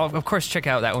of course check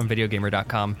out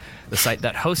thatonevideogamer.com, the site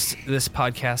that hosts this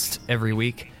podcast every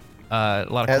week. A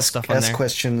lot of cool stuff on there. Ask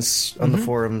questions on the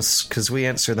forums, because we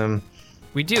answer them.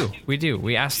 We do. We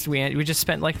just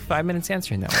spent like 5 minutes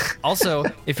answering that one. Also,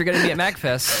 if you're gonna be at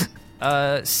MagFest,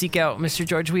 seek out Mr.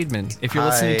 George Weidman. If you're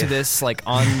listening to this like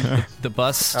on the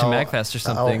bus to MagFest or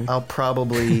something, I'll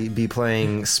probably be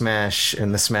playing Smash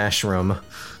in the Smash room.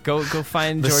 Go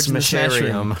find George in the Smash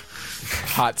room.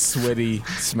 Hot, sweaty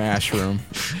Smash room.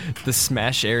 The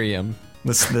Smash-arium.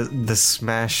 The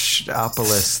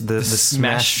Smashopolis, the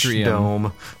Smash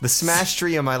Dome, the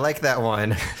Smash-trium. I like that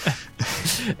one.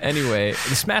 Anyway,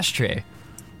 the Smash Tray.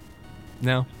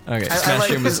 No? Okay,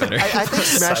 Smash-trium is better. I think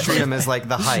Smash-trium is like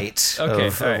the height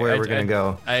of where we're going to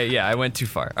go. I went too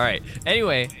far. All right.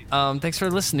 Anyway, thanks for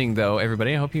listening, though,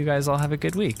 everybody. I hope you guys all have a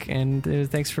good week. And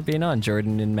thanks for being on,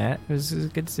 Jordan and Matt. It was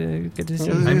good to see you.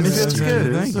 I missed you. I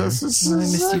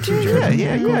missed you too, Jordan.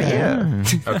 Yeah.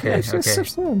 Okay.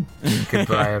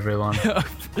 Goodbye, everyone.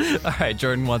 All right,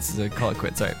 Jordan wants to call it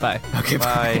quits. All right, bye. Okay,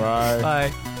 bye.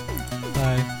 Bye.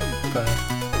 Bye.